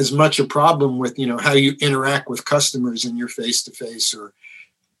like as much a problem with, how you interact with customers in your face-to-face or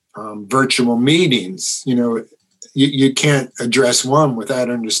virtual meetings. You can't address one without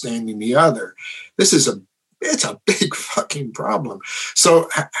understanding the other. It's a big fucking problem. So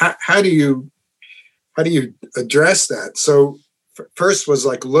how do you address that? So first was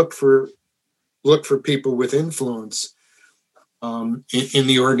like look for people with influence in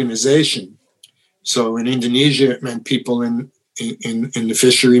the organization. So in Indonesia, it meant people in the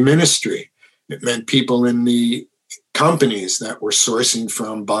fishery ministry. It meant people in the companies that were sourcing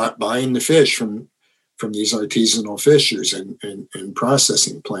from buying the fish from these artisanal fishers and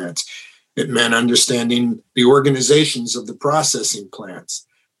processing plants. It meant understanding the organizations of the processing plants,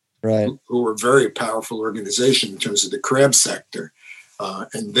 right? Who were very powerful organization in terms of the crab sector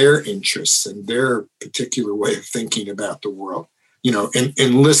and their interests and their particular way of thinking about the world.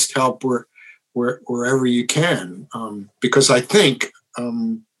 Enlist help wherever you can, because I think,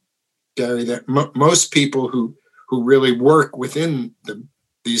 Gary, that most people who really work within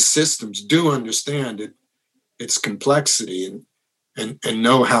these systems do understand its complexity and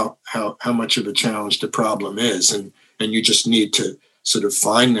know how much of a challenge the problem is, and you just need to sort of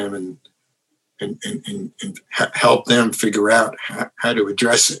find them and help them figure out how to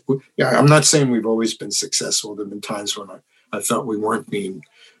address it. Yeah, I'm not saying we've always been successful. There have been times when I felt we weren't being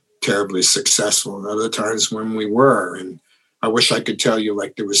terribly successful, and other times when we were. And I wish I could tell you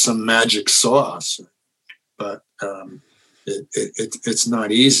like there was some magic sauce, but it's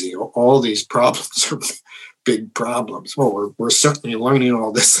not easy. All these problems are big problems. Well, we're certainly learning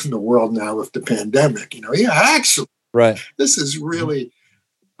all this in the world now with the pandemic. Actually, right. This is really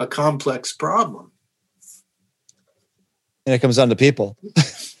a complex problem. And it comes down to people.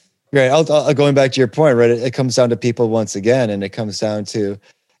 Right. Going back to your point, right? It comes down to people once again, and it comes down to,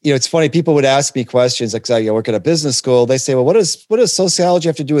 it's funny. People would ask me questions like, I work at a business school. They say, well, what does sociology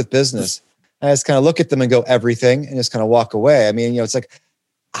have to do with business? And I just kind of look at them and go, everything, and just kind of walk away. I mean, it's like,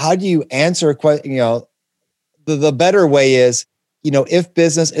 how do you answer a question? The better way is, if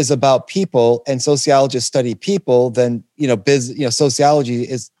business is about people and sociologists study people, then, sociology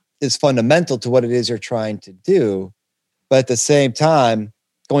is fundamental to what it is you're trying to do. But at the same time,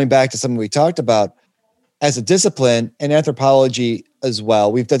 going back to something we talked about, as a discipline and anthropology as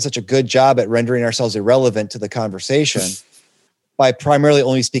well, we've done such a good job at rendering ourselves irrelevant to the conversation by primarily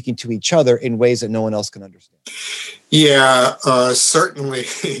only speaking to each other in ways that no one else can understand. Yeah, certainly.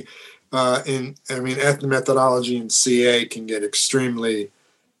 Ethnomethodology and CA can get extremely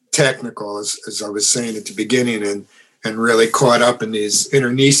technical, as I was saying at the beginning, and really caught up in these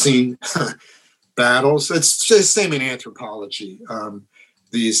internecine battles. It's the same in anthropology,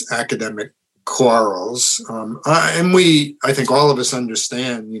 these academic quarrels. I think all of us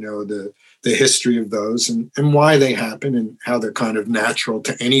understand, the history of those and why they happen and how they're kind of natural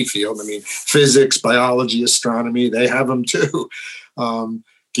to any field. I mean, physics, biology, astronomy, they have them too.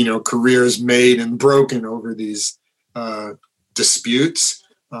 Careers made and broken over these disputes,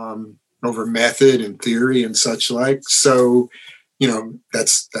 over method and theory and such like. So,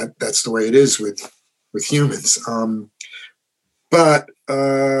 that's the way it is with humans. But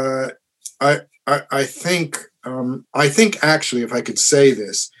I think actually, if I could say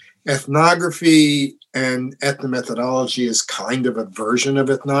this, ethnography and ethnomethodology is kind of a version of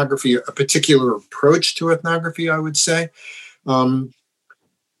ethnography, a particular approach to ethnography, I would say,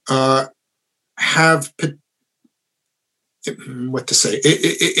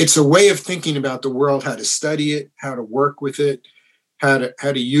 it's a way of thinking about the world, how to study it, how to work with it, how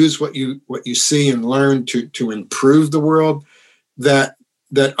to use what you see and learn to improve the world, that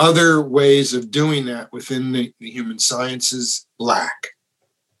other ways of doing that within the human sciences lack.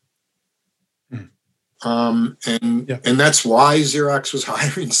 And that's why XEROX was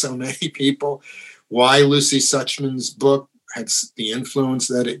hiring so many people, why Lucy Suchman's book had the influence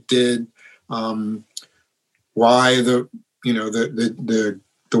that it did, why the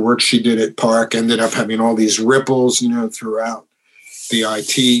work she did at Park ended up having all these ripples, throughout the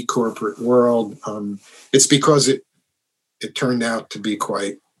IT corporate world. It's because it turned out to be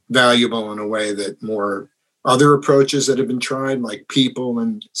quite valuable in a way that more other approaches that have been tried, like people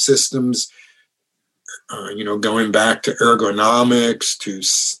and systems, going back to ergonomics, to,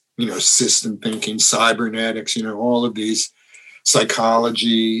 system thinking, cybernetics, all of these,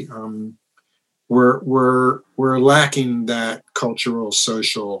 psychology, we're lacking that cultural,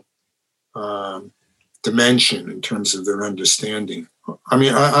 social dimension in terms of their understanding. I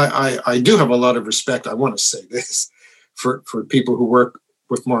mean, I do have a lot of respect, I want to say this, for people who work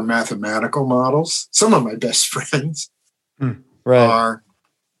with more mathematical models. Some of my best friends are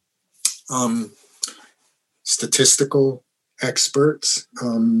statistical experts.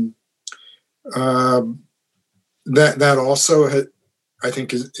 That also, I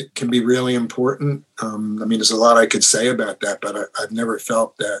think, it can be really important. There's a lot I could say about that, but I've never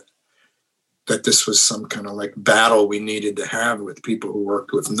felt that this was some kind of like battle we needed to have with people who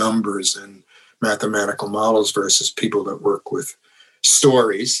worked with numbers and mathematical models versus people that work with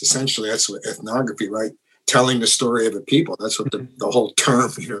stories. Essentially, that's what ethnography, right? Telling the story of a people. That's what the whole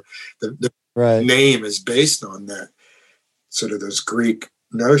term, the name is based on, that sort of those Greek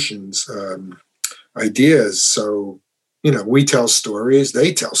notions, ideas. So, we tell stories,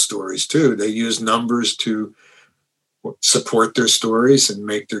 they tell stories too. They use numbers to support their stories and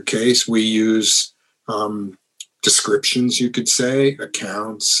make their case. We use descriptions, you could say,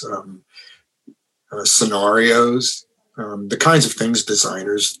 accounts, scenarios, the kinds of things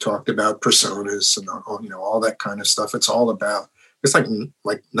designers talked about, personas, and all that kind of stuff. It's all about, it's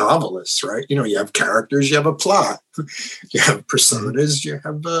like novelists, right? You have characters, you have a plot, you have personas, you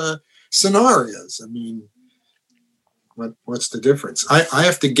have scenarios. I mean, what's the difference? I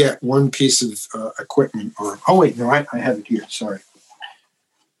have to get one piece of equipment on. Oh wait, no, I have it here. Sorry.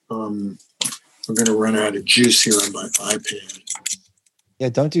 I'm going to run out of juice here on my iPad. Yeah,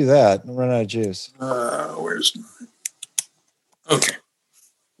 don't do that. Don't run out of juice. Where's mine? Okay.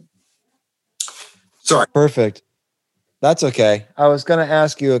 Sorry. Perfect. That's okay. I was going to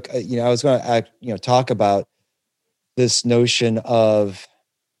ask you, I was going to, talk about this notion of,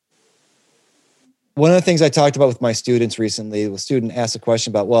 one of the things I talked about with my students recently, the student asked a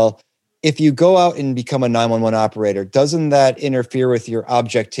question about, well, if you go out and become a 911 operator, doesn't that interfere with your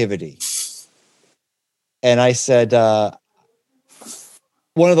objectivity? And I said,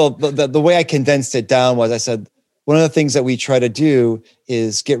 one of the way I condensed it down was, I said, one of the things that we try to do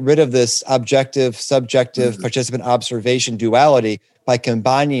is get rid of this objective, subjective, participant observation duality by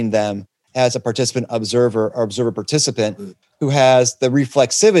combining them as a participant observer or observer participant who has the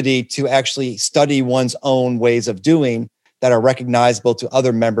reflexivity to actually study one's own ways of doing that are recognizable to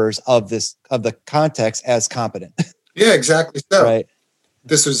other members of the context as competent. Yeah, exactly. So right.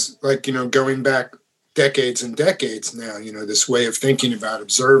 This is like, going back decades and decades now, this way of thinking about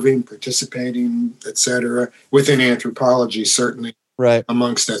observing, participating, et cetera, within anthropology, certainly. Right.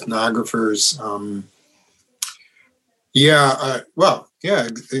 amongst ethnographers.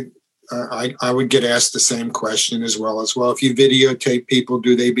 I would get asked the same question as well. If you videotape people,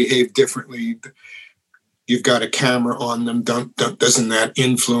 do they behave differently? You've got a camera on them. Doesn't that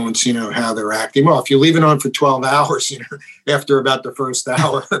influence, how they're acting? Well, if you leave it on for 12 hours, after about the first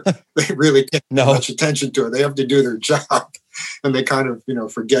hour, they really can't pay much attention to it. They have to do their job, and they kind of,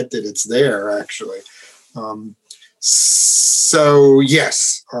 forget that it's there, actually. So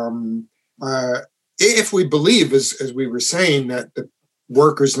yes, if we believe, as we were saying, that the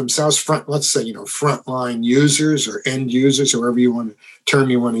workers themselves, frontline users or end users, however you want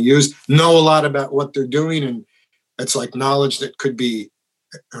to use, know a lot about what they're doing, and it's like knowledge that could be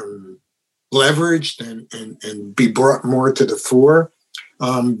leveraged and be brought more to the fore,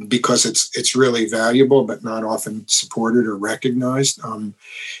 because it's really valuable, but not often supported or recognized.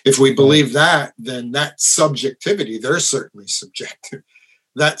 If we believe that, then that subjectivity, they're certainly subjective.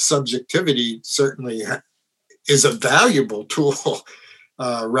 That subjectivity certainly is a valuable tool,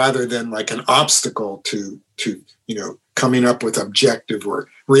 rather than like an obstacle to coming up with objective or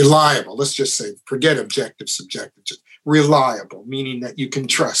reliable. Let's just say, forget objective, subjective, just reliable, meaning that you can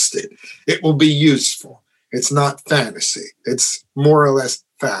trust it. It will be useful. It's not fantasy. It's more or less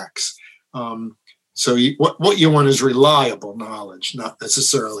facts. So what you want is reliable knowledge, not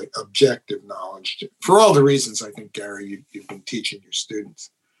necessarily objective knowledge, for all the reasons I think, Gary, you've been teaching your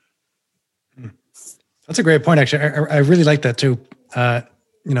students. That's a great point, actually. I really like that too.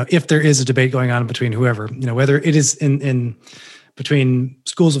 If there is a debate going on between whoever, whether it is in between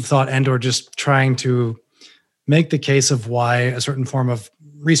schools of thought and or just trying to make the case of why a certain form of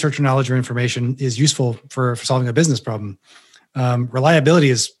research or knowledge or information is useful for solving a business problem. Reliability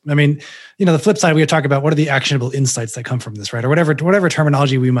is, the flip side, we talk about what are the actionable insights that come from this, right? Or whatever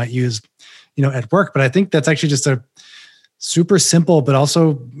terminology we might use, at work. But I think that's actually just a super simple, but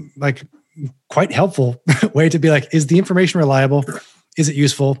also like quite helpful way to be like, is the information reliable? Is it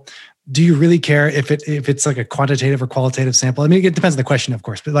useful? Do you really care if it's like a quantitative or qualitative sample? It depends on the question, of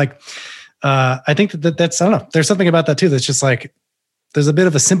course, but like, I think that's, I don't know, there's something about that too. That's just like, there's a bit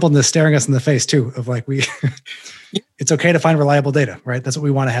of a simpleness staring us in the face too, of like, it's okay to find reliable data, right? That's what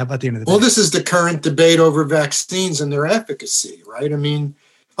we want to have at the end of the day. Well, this is the current debate over vaccines and their efficacy, right?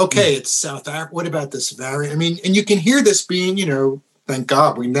 It's South Africa. What about this variant? And you can hear this being, thank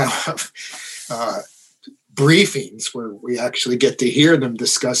God we now have briefings where we actually get to hear them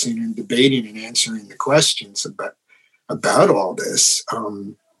discussing and debating and answering the questions about all this.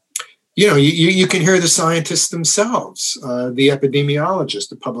 You can hear the scientists themselves, the epidemiologists,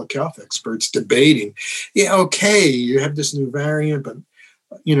 the public health experts debating. Yeah, okay, you have this new variant, but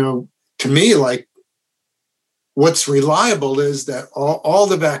to me, like, what's reliable is that all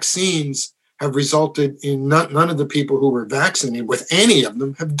the vaccines have resulted in none of the people who were vaccinated with any of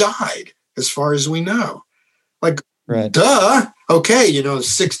them have died, as far as we know. Like, right. Duh. Okay,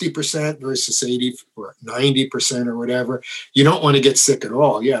 60% versus 80 or 90% or whatever. You don't want to get sick at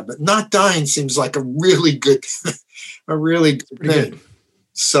all. Yeah, but not dying seems like a really good, thing. Good.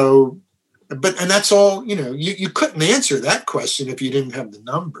 So, and that's all, you couldn't answer that question if you didn't have the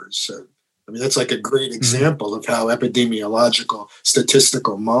numbers. So, that's like a great example of how epidemiological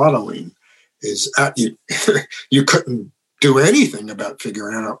statistical modeling is, you couldn't do anything about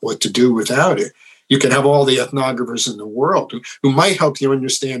figuring out what to do without it. You can have all the ethnographers in the world who might help you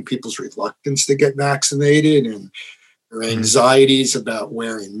understand people's reluctance to get vaccinated and their anxieties about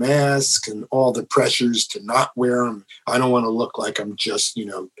wearing masks and all the pressures to not wear them. I don't want to look like I'm just,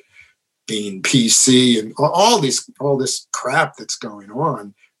 being PC and all this crap that's going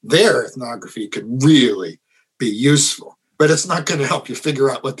on. Their ethnography could really be useful, but it's not going to help you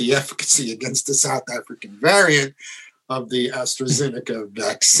figure out what the efficacy against the South African variant of the AstraZeneca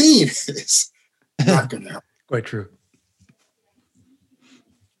vaccine is. Not going to help. Quite true.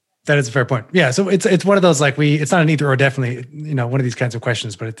 That is a fair point. Yeah. So it's one of those, like, it's not an either or, definitely, one of these kinds of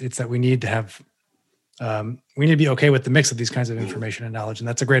questions, but it's that we need to have, we need to be okay with the mix of these kinds of information and knowledge. And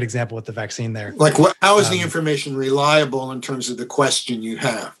that's a great example with the vaccine there. Like, how is the information reliable in terms of the question you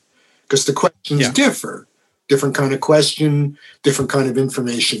have? Because the questions differ. Different kind of question, different kind of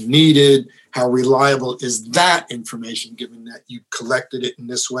information needed. How reliable is that information, given that you collected it in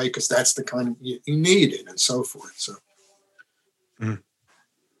this way, because that's the kind you needed, and so forth. So,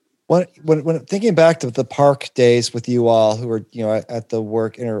 when thinking back to the park days with you all, who were at the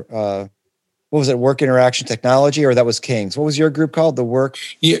work work interaction technology, or that was King's? What was your group called? The work.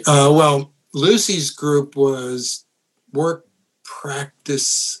 Yeah. Well, Lucy's group was work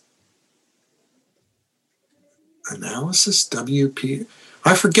practice analysis, WP.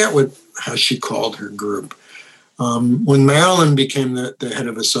 I forget how she called her group. When Marilyn became the head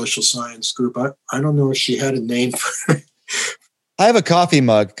of a social science group, I don't know if she had a name for it. I have a coffee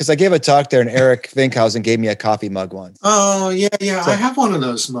mug because I gave a talk there and Eric Finkhausen gave me a coffee mug once. Oh, yeah. So, I have one of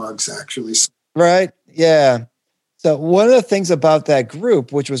those mugs, actually. Right? Yeah. So one of the things about that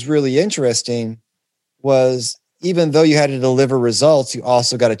group, which was really interesting, was even though you had to deliver results, you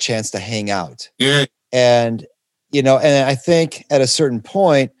also got a chance to hang out. Yeah. And, and I think at a certain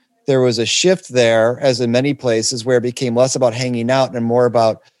point, there was a shift there, as in many places, where it became less about hanging out and more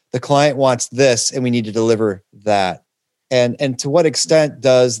about the client wants this and we need to deliver that. And to what extent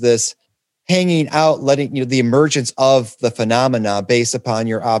does this hanging out, letting the emergence of the phenomena based upon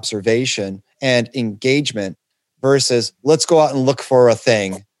your observation and engagement versus let's go out and look for a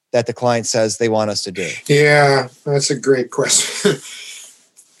thing that the client says they want us to do? Yeah, that's a great question.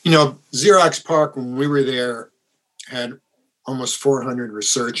 Xerox PARC, when we were there, had almost 400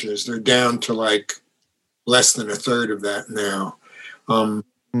 researchers. They're down to like less than a third of that now.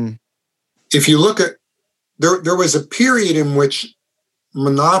 If you look at, there was a period in which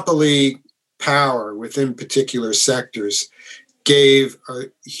monopoly power within particular sectors gave a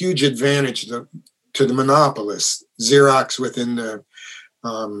huge advantage to the monopolists. Xerox within the,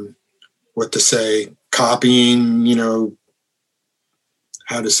 copying,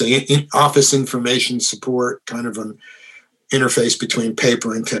 office information support, kind of an interface between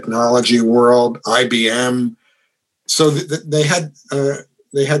paper and technology world, IBM. So they had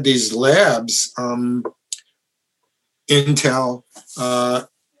these labs, Intel,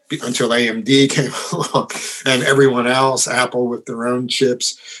 until AMD came along, and everyone else, Apple with their own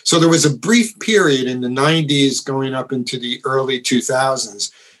chips. So there was a brief period in the 90s going up into the early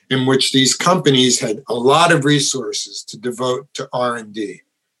 2000s in which these companies had a lot of resources to devote to R&D.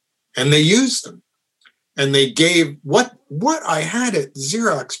 And they used them. And they gave what I had at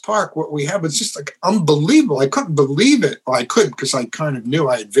Xerox PARC, what we had was just like unbelievable. I couldn't believe it. Well, I could because I kind of knew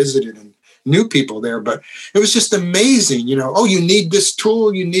I had visited and knew people there, but it was just amazing. Oh, you need this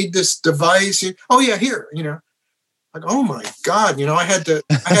tool, you need this device. Oh yeah, here, like, oh my God, I had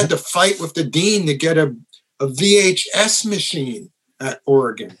to fight with the dean to get a VHS machine at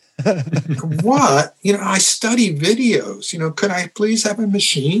Oregon. What? I study videos, could I please have a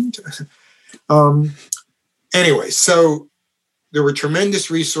machine? Anyway, so there were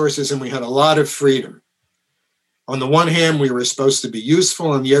tremendous resources and we had a lot of freedom. On the one hand, we were supposed to be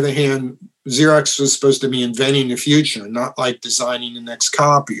useful. On the other hand, Xerox was supposed to be inventing the future, not like designing the next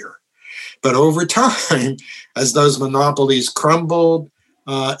copier. But over time, as those monopolies crumbled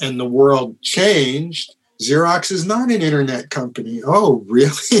and the world changed, Xerox is not an internet company. Oh,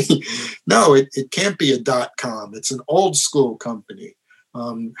 really? No, it can't be a .com. It's an old school company.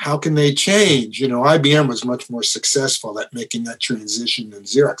 How can they change? IBM was much more successful at making that transition than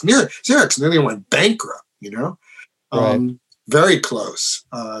Xerox. Xerox nearly went bankrupt, Right. Very close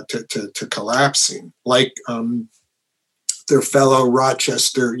to collapsing, like their fellow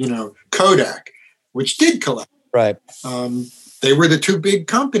Rochester, Kodak, which did collapse. Right. They were the two big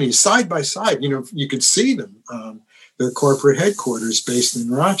companies side by side. You could see them. Their corporate headquarters based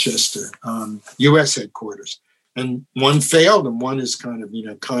in Rochester, U.S. headquarters. And one failed and one is kind of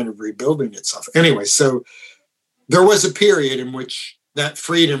rebuilding itself. Anyway, so there was a period in which that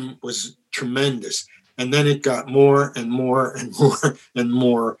freedom was tremendous. And then it got more and more and more and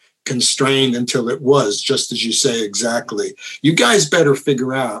more constrained until it was, just as you say, exactly. You guys better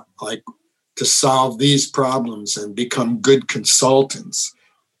figure out to solve these problems and become good consultants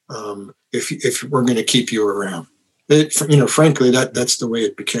if we're going to keep you around. Frankly, that's the way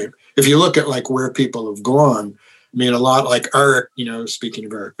it became. If you look at where people have gone, a lot like Eric, speaking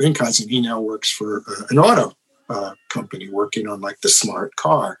of Eric Finkhausen, he now works for an auto company working on the smart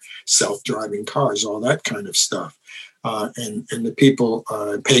car, self-driving cars, all that kind of stuff. And the people,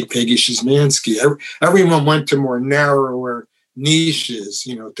 Peggy Szymanski, everyone went to more narrower niches,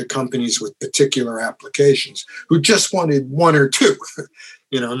 to companies with particular applications who just wanted one or two,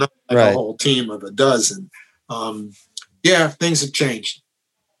 not a whole team of a dozen. Things have changed.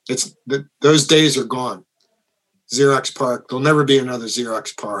 Those days are gone. Xerox PARC, there'll never be another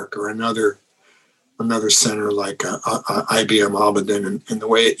Xerox PARC or another center like IBM Almaden in the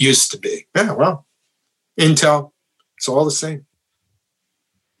way it used to be. Yeah, well, Intel, it's all the same.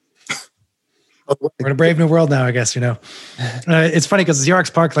 We're in a brave new world now, I guess. It's funny because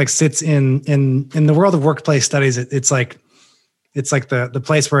Xerox PARC sits in the world of workplace studies. It's like the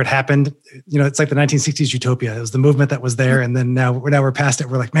place where it happened. It's like the 1960s utopia. It was the movement that was there, and then now we're past it.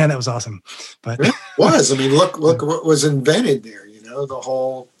 We're like, man, that was awesome. But it was. Look what was invented there. The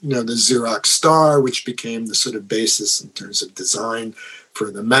whole, the Xerox Star, which became the sort of basis in terms of design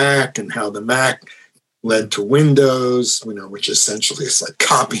for the Mac, and how the Mac led to Windows, which essentially is like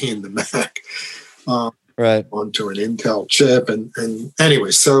copying the Mac right onto an Intel chip. And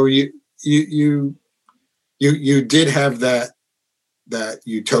anyway, so you did have that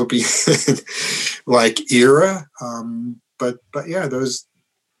utopian like era. But yeah, those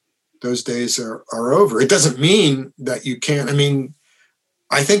days are over. It doesn't mean that you can't. I mean,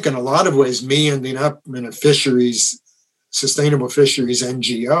 I think in a lot of ways, me ending up in a sustainable fisheries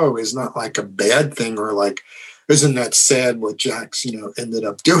NGO is not like a bad thing, or like, isn't that sad what Jack's, ended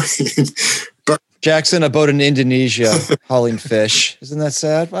up doing? But Jackson, a boat in Indonesia hauling fish. Isn't that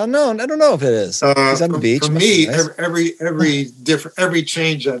sad? Well, no, I don't know if it is. He's on the beach. For me, nice. every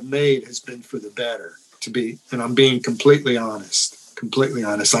change I've made has been for the better, and I'm being completely honest.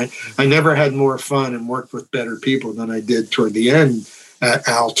 I never had more fun and worked with better people than I did toward the end at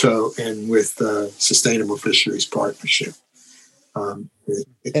Alto and with the Sustainable Fisheries Partnership.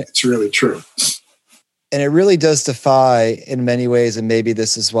 It's really true. And it really does defy in many ways. And maybe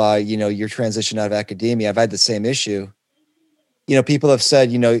this is why, your transition out of academia, I've had the same issue. People have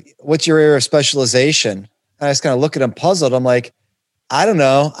said, what's your area of specialization? And I just kind of look at them puzzled. I'm like, I don't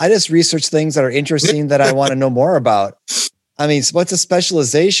know. I just research things that are interesting that I want to know more about. I mean, what's a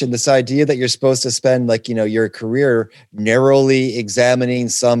specialization? This idea that you're supposed to spend your career narrowly examining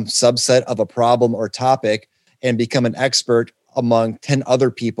some subset of a problem or topic and become an expert among 10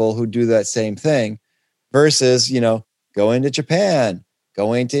 other people who do that same thing versus, going to Japan,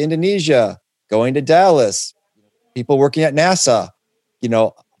 going to Indonesia, going to Dallas, people working at NASA,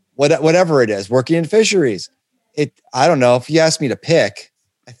 whatever it is, working in fisheries. I don't know. If you ask me to pick,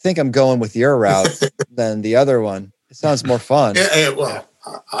 I think I'm going with your route than the other one. It sounds more fun. Well,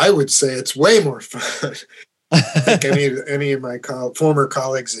 I would say it's way more fun. I think any of my former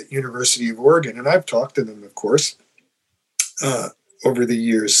colleagues at University of Oregon, and I've talked to them, of course, over the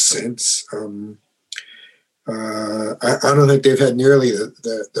years since. I don't think they've had nearly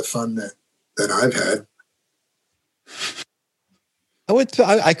the fun that I've had. I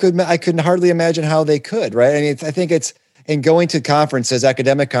couldn't hardly imagine how they could, right? I mean, I think it's in going to conferences,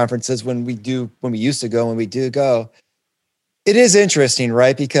 academic conferences, when we do go, it is interesting,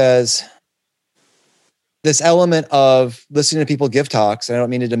 right? Because this element of listening to people give talks, and I don't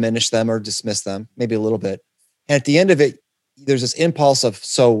mean to diminish them or dismiss them, maybe a little bit. And at the end of it, there's this impulse of,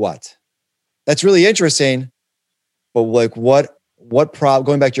 so what? That's really interesting. But like, what problem,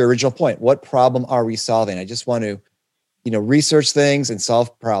 going back to your original point, what problem are we solving? I just want to, research things and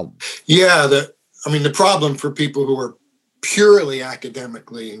solve problems. Yeah. The problem for people who are purely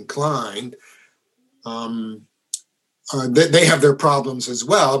academically inclined, they have their problems as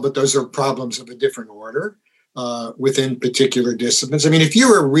well, but those are problems of a different order within particular disciplines. I mean, if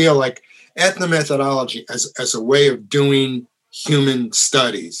you're a real ethnomethodology as a way of doing human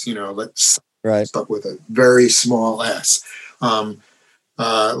studies, but with a very small s,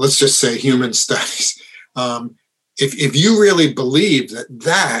 let's just say human studies. If you really believe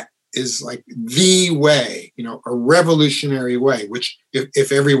that is like the way, a revolutionary way, which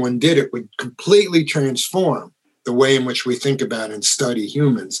if everyone did it would completely transform the way in which we think about and study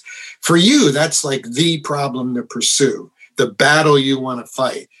humans. For you, that's like the problem to pursue, the battle you want to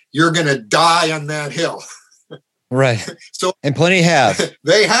fight. You're going to die on that hill. Right. So, and plenty have.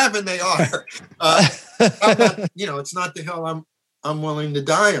 They have, and they are. It's not the hill I'm willing to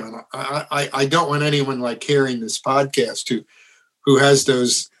die on. I don't want anyone hearing this podcast who has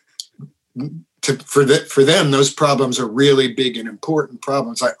those. For them, those problems are really big and important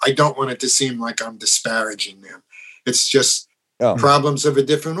problems. I don't want it to seem like I'm disparaging them. It's just problems of a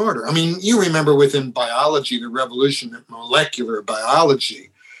different order. I mean, you remember within biology, the revolution in molecular biology.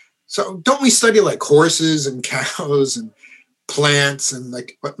 So don't we study horses and cows and plants and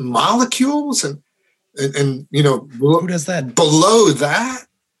molecules and who does that? Below that,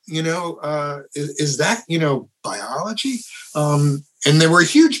 is that biology? And there were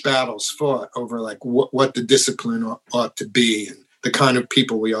huge battles fought over what the discipline ought to be and the kind of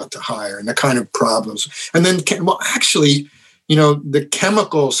people we ought to hire and the kind of problems. And then, the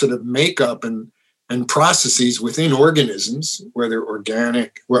chemical sort of makeup and processes within organisms, whether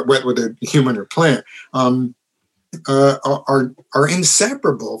organic, whether human or plant, are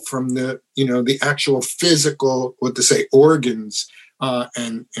inseparable from the actual physical, organs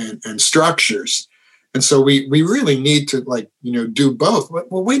and for And so we really need to do both.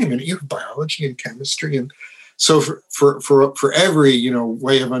 Well, wait a minute, you have biology and chemistry. And so for every,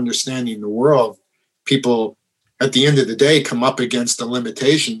 way of understanding the world, people at the end of the day come up against the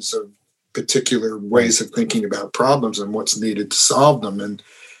limitations of particular ways of thinking about problems and what's needed to solve them, and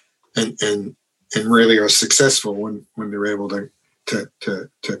really are successful when they're able to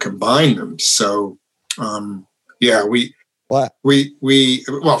combine them. So Yeah, What?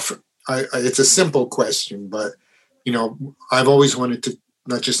 It's a simple question, but I've always wanted to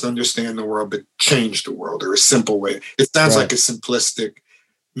not just understand the world, but change the world, or a simple way. It sounds like a simplistic,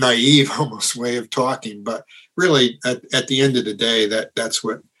 naive almost way of talking, but really at the end of the day, that's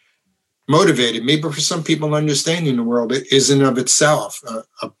what motivated me. But for some people, understanding the world, it isn't of itself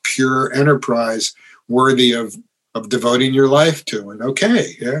a pure enterprise worthy of devoting your life to. And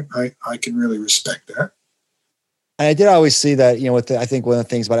I can really respect that. And I did always see that, I think one of the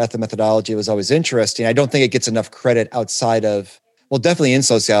things about ethnomethodology was always interesting. I don't think it gets enough credit outside of, well, definitely in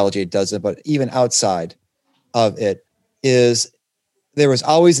sociology it doesn't, but even outside of it, is there was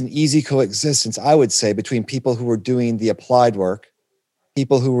always an easy coexistence, I would say, between people who were doing the applied work,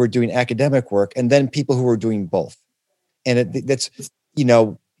 people who were doing academic work, and then people who were doing both. And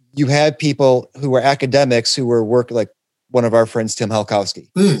you had people who were academics who were working, like one of our friends, Tim Halkowski,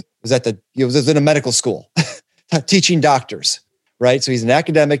 was in a medical school teaching doctors, right? So he's an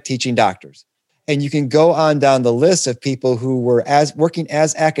academic teaching doctors. And you can go on down the list of people who were working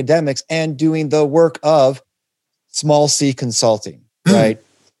as academics and doing the work of small C consulting, right?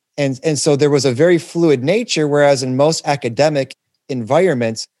 And so there was a very fluid nature, whereas in most academic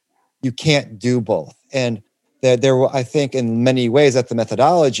environments, you can't do both. And there were, I think, in many ways, at the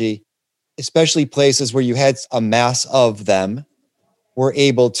methodology, especially places where you had a mass of them, were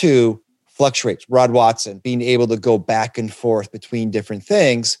able to fluctuate. Rod Watson being able to go back and forth between different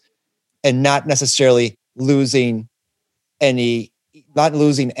things and not necessarily losing either,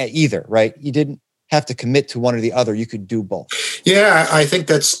 right? You didn't have to commit to one or the other. You could do both. Yeah, I think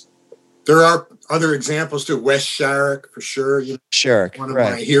there are other examples too. Wes Sharrock, for sure. Sharrock, one of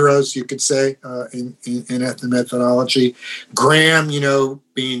my heroes, you could say, in ethnomethodology. Graham,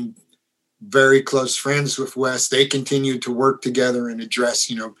 being very close friends with Wes, they continued to work together and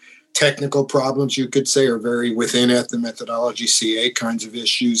address, technical problems, you could say, are very within ethnomethodology, CA kinds of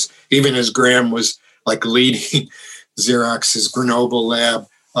issues, even as Graham was like leading XEROX's Grenoble lab.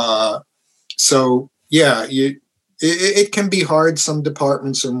 It can be hard. Some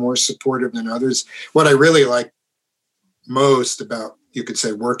departments are more supportive than others. What I really like most about, you could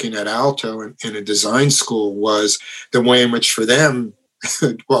say, working at Alto in a design school was the way in which for them,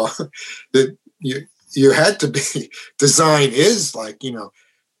 you had to be, design is like,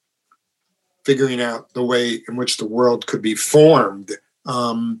 figuring out the way in which the world could be formed.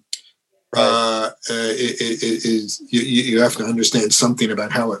 You have to understand something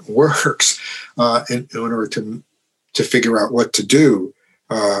about how it works in order to figure out what to do.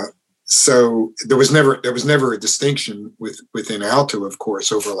 So there was never a distinction within Alto, of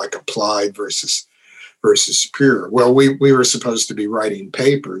course, over like applied versus pure. Well, we were supposed to be writing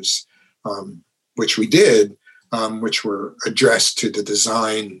papers, which we did, which were addressed to the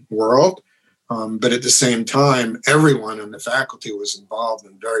design world. But at the same time, everyone in the faculty was involved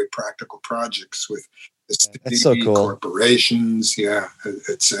in very practical projects with the so cool. corporations,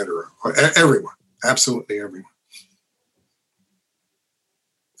 et cetera. Everyone, absolutely everyone.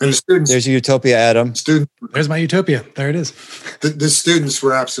 And the students. There's your utopia, Adam. There's my utopia. There it is. The students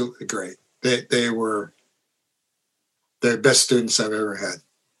were absolutely great. They were the best students I've ever had.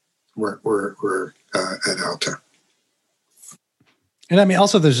 Were at Alto. And I mean,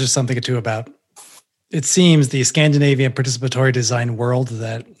 also, there's just something too about, it seems, the Scandinavian participatory design world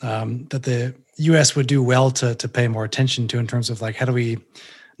that that the U.S. would do well to pay more attention to, in terms of like, how do we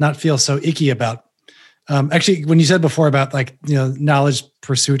not feel so icky about. Actually, when you said before about like, knowledge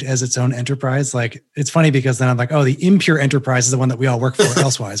pursuit as its own enterprise, like, it's funny because then I'm like, oh, the impure enterprise is the one that we all work for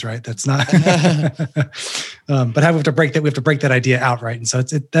elsewise, right? That's not. But we have to break that. We have to break that idea out, right? And so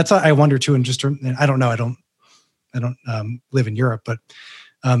that's what I wonder too. And I don't know. I don't live in Europe, but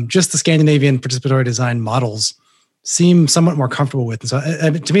just the Scandinavian participatory design models seem somewhat more comfortable with. And so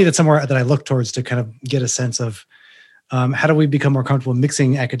to me, that's somewhere that I look towards to kind of get a sense of how do we become more comfortable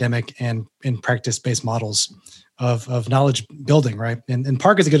mixing academic and practice-based models of knowledge building, right? And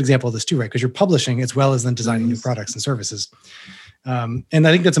Park is a good example of this too, right? Because you're publishing as well as then designing new products and services. And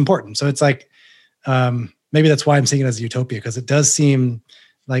I think that's important. So it's like, maybe that's why I'm seeing it as a utopia, because it does seem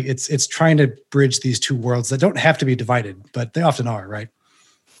like it's trying to bridge these two worlds that don't have to be divided, but they often are, right?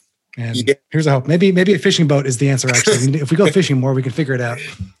 And here's a hope. Maybe a fishing boat is the answer, actually. If we go fishing more, we can figure it out.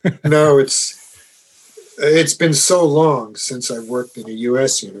 No, it's been so long since I've worked in a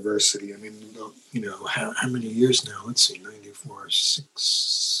U.S. university. I mean, how many years now? Let's see, 94,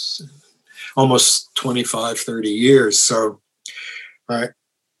 6, almost 25, 30 years. So I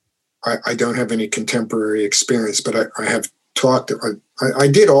don't have any contemporary experience, but I have talked. I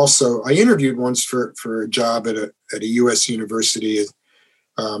did also. I interviewed once for a job at a U.S. university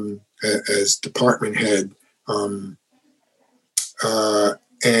as department head. And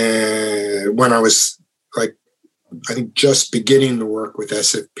when I was like, I think just beginning to work with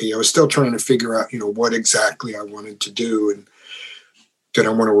SFP, I was still trying to figure out, what exactly I wanted to do. And did I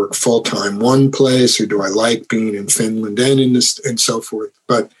want to work full time one place, or do I like being in Finland and so forth?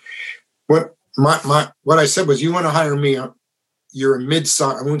 But what I said was, you want to hire me? You're a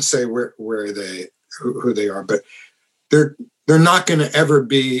mid-size. I won't say who they are, but they're not going to ever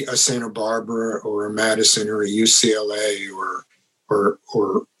be a Santa Barbara or a Madison or a UCLA or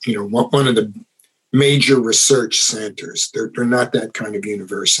one of the major research centers. They're not that kind of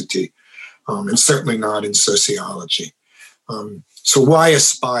university, and certainly not in sociology. So why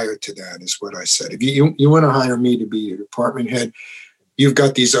aspire to that is what I said. If you want to hire me to be your department head, you've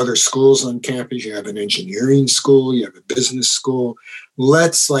got these other schools on campus. You have an engineering school, you have a business school.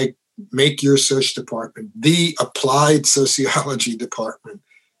 Let's make your search department the applied sociology department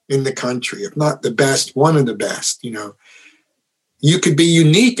in the country, if not the best, one of the best. You could be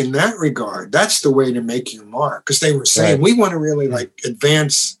unique in that regard. That's the way to make your mark. Because they were saying, we want to really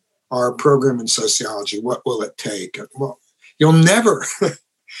advance our program in sociology. What will it take? Well, you'll never.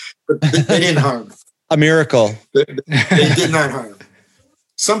 But they didn't hire me. A miracle. They did not hire me.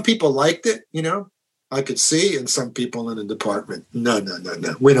 Some people liked it, I could see, and some people in the department, no.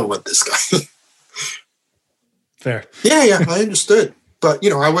 We don't want this guy. Fair. Yeah, I understood. But,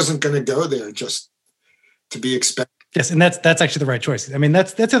 I wasn't going to go there just to be expected. Yes, and that's actually the right choice. I mean,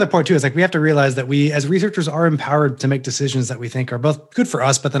 that's the other point too. Is we have to realize that we, as researchers, are empowered to make decisions that we think are both good for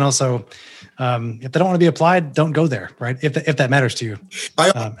us, but then also, if they don't want to be applied, don't go there, right? If that matters to you,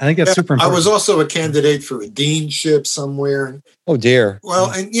 I think that's super important. I was also a candidate for a deanship somewhere. Oh dear.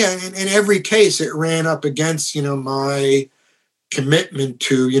 Well, and in every case, it ran up against my commitment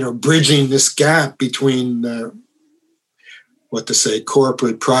to bridging this gap between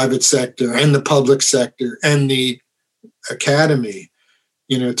corporate private sector and the public sector and the academy.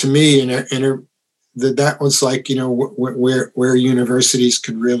 To me, that was where universities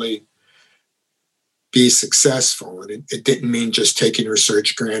could really be successful. And it didn't mean just taking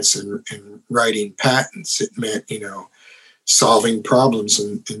research grants and writing patents. It meant solving problems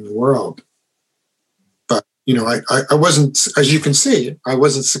in the world. But I wasn't, as you can see, I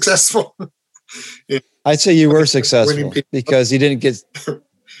wasn't successful. I'd say you were successful because you didn't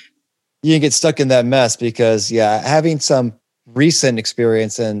get stuck in that mess. Because having some recent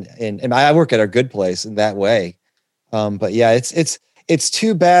experience and I work at a good place in that way. But it's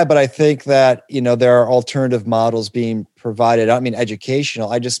too bad. But I think that, there are alternative models being provided. I don't mean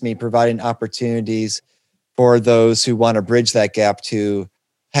educational. I just mean providing opportunities for those who want to bridge that gap to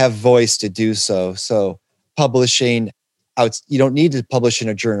have voice to do so. So publishing out, you don't need to publish in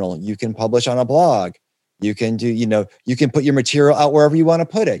a journal. You can publish on a blog. You can do, you can put your material out wherever you want to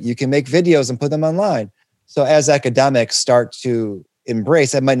put it. You can make videos and put them online. So as academics start to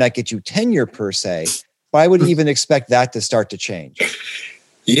embrace, that might not get you tenure per se, but I would even expect that to start to change.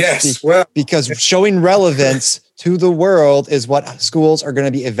 Yes. Because showing relevance to the world is what schools are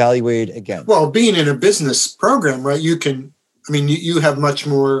going to be evaluated against. Well, being in a business program, right, you have much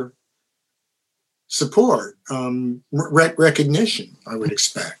more support, recognition, I would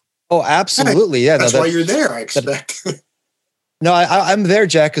expect. Oh, absolutely. Yeah. That's why you're there, I expect. No, I'm there,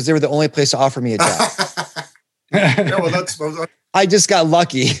 Jack, because they were the only place to offer me a job. I just got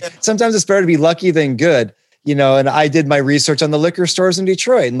lucky. Sometimes it's better to be lucky than good, and I did my research on the liquor stores in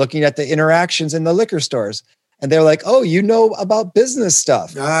Detroit and looking at the interactions in the liquor stores. And they're like, oh, you know about business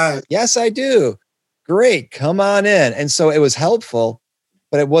stuff. Yes, I do. Great. Come on in. And so it was helpful,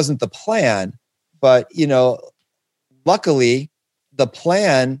 but it wasn't the plan. But, luckily the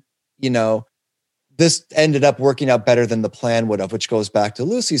plan, this ended up working out better than the plan would have, which goes back to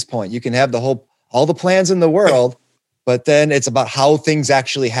Lucy's point. You can have all the plans in the world, but then it's about how things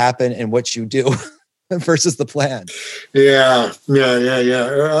actually happen and what you do versus the plan. Yeah.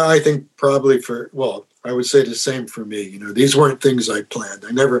 I think probably I would say the same for me. These weren't things I planned.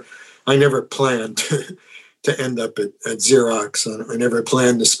 I never planned to end up at XEROX. I never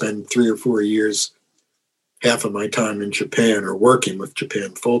planned to spend 3 or 4 years, half of my time in Japan, or working with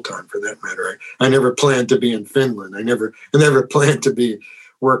Japan full time for that matter. I never planned to be in Finland. I never planned to be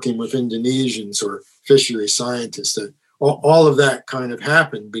working with Indonesians or fishery scientists. All of that kind of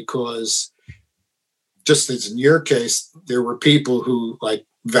happened because, just as in your case, there were people who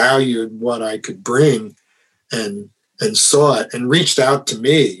valued what I could bring and saw it and reached out to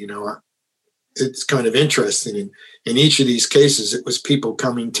me. It's kind of interesting. In each of these cases, it was people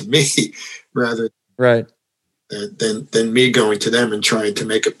coming to me rather than me going to them and trying to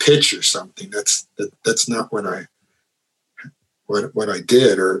make a pitch or something. That's not what what I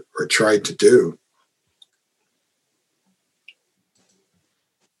did or tried to do.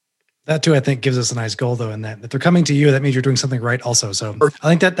 That too, I think, gives us a nice goal, though, in that if they're coming to you, that means you're doing something right also. So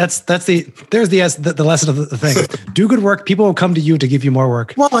I think that's the lesson of the thing. Do good work. People will come to you to give you more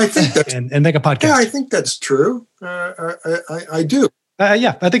work. Well, I think that's, and make a podcast. Yeah, I think that's true. I do.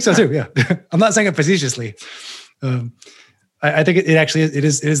 Yeah, I think so too. Yeah. I'm not saying it facetiously. I think it actually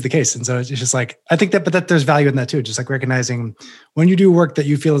is the case. And so it's just like, I think that there's value in that too. Just like recognizing when you do work that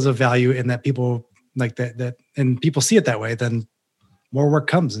you feel is of value and that people like that and people see it that way, then more work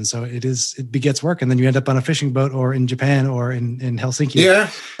comes. And so it begets work. And then you end up on a fishing boat or in Japan or in Helsinki. Yeah.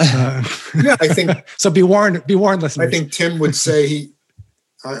 Yeah, I think. So be warned, listeners. I think Tim would say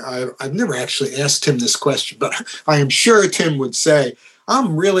I've never actually asked Tim this question, but I am sure Tim would say,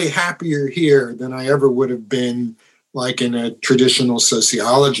 I'm really happier here than I ever would have been like in a traditional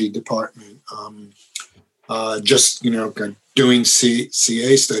sociology department. Just, doing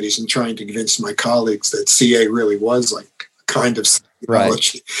CA studies and trying to convince my colleagues that CA really was like a kind of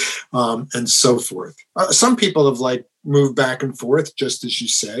sociology, right. And so forth. Some people have like moved back and forth, just as you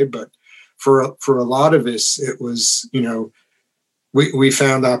say, but for a lot of us, it was, we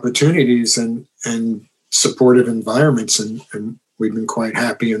found opportunities and supportive environments and we've been quite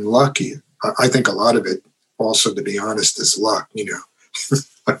happy and lucky. I think a lot of it also, to be honest, is luck,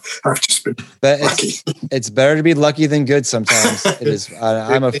 I've just been lucky. It's better to be lucky than good sometimes. It is.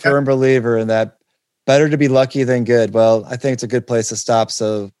 I'm a firm believer in that. Better to be lucky than good. Well, I think it's a good place to stop.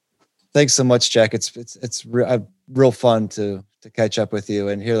 So thanks so much, Jack. It's real fun to catch up with you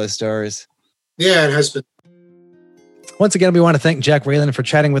and hear those stories. Yeah, it has been. Once again, we want to thank Jack Whalen for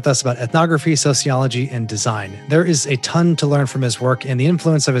chatting with us about ethnography, sociology, and design. There is a ton to learn from his work, and the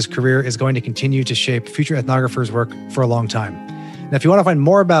influence of his career is going to continue to shape future ethnographers' work for a long time. Now, if you want to find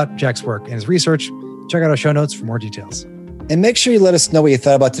more about Jack's work and his research, check out our show notes for more details. And make sure you let us know what you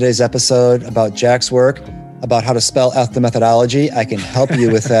thought about today's episode, about Jack's work, about how to spell ethnomethodology. I can help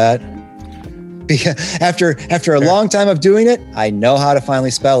you with that. After a long time of doing it, I know how to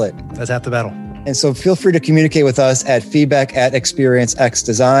finally spell it. That's half the battle. And so feel free to communicate with us at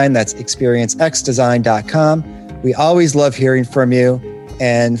feedback@experiencexdesign. That's experiencexdesign.com. We always love hearing from you.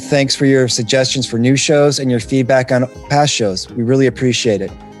 And thanks for your suggestions for new shows and your feedback on past shows. We really appreciate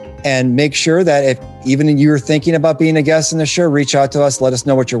it. And make sure that if even you're thinking about being a guest on the show, reach out to us, let us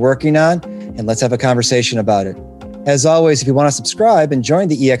know what you're working on, and let's have a conversation about it. As always, if you want to subscribe and join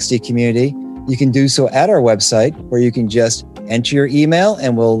the EXD community, you can do so at our website, where you can just enter your email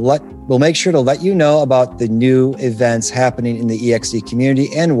and we'll make sure to let you know about the new events happening in the EXD community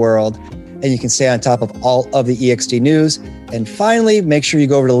and world. And you can stay on top of all of the EXD news. And finally, make sure you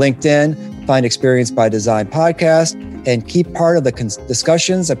go over to LinkedIn, find Experience by Design podcast, and keep part of the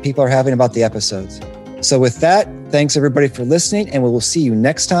discussions that people are having about the episodes. So with that, thanks everybody for listening, and we will see you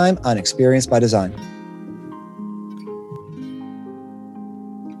next time on Experience by Design.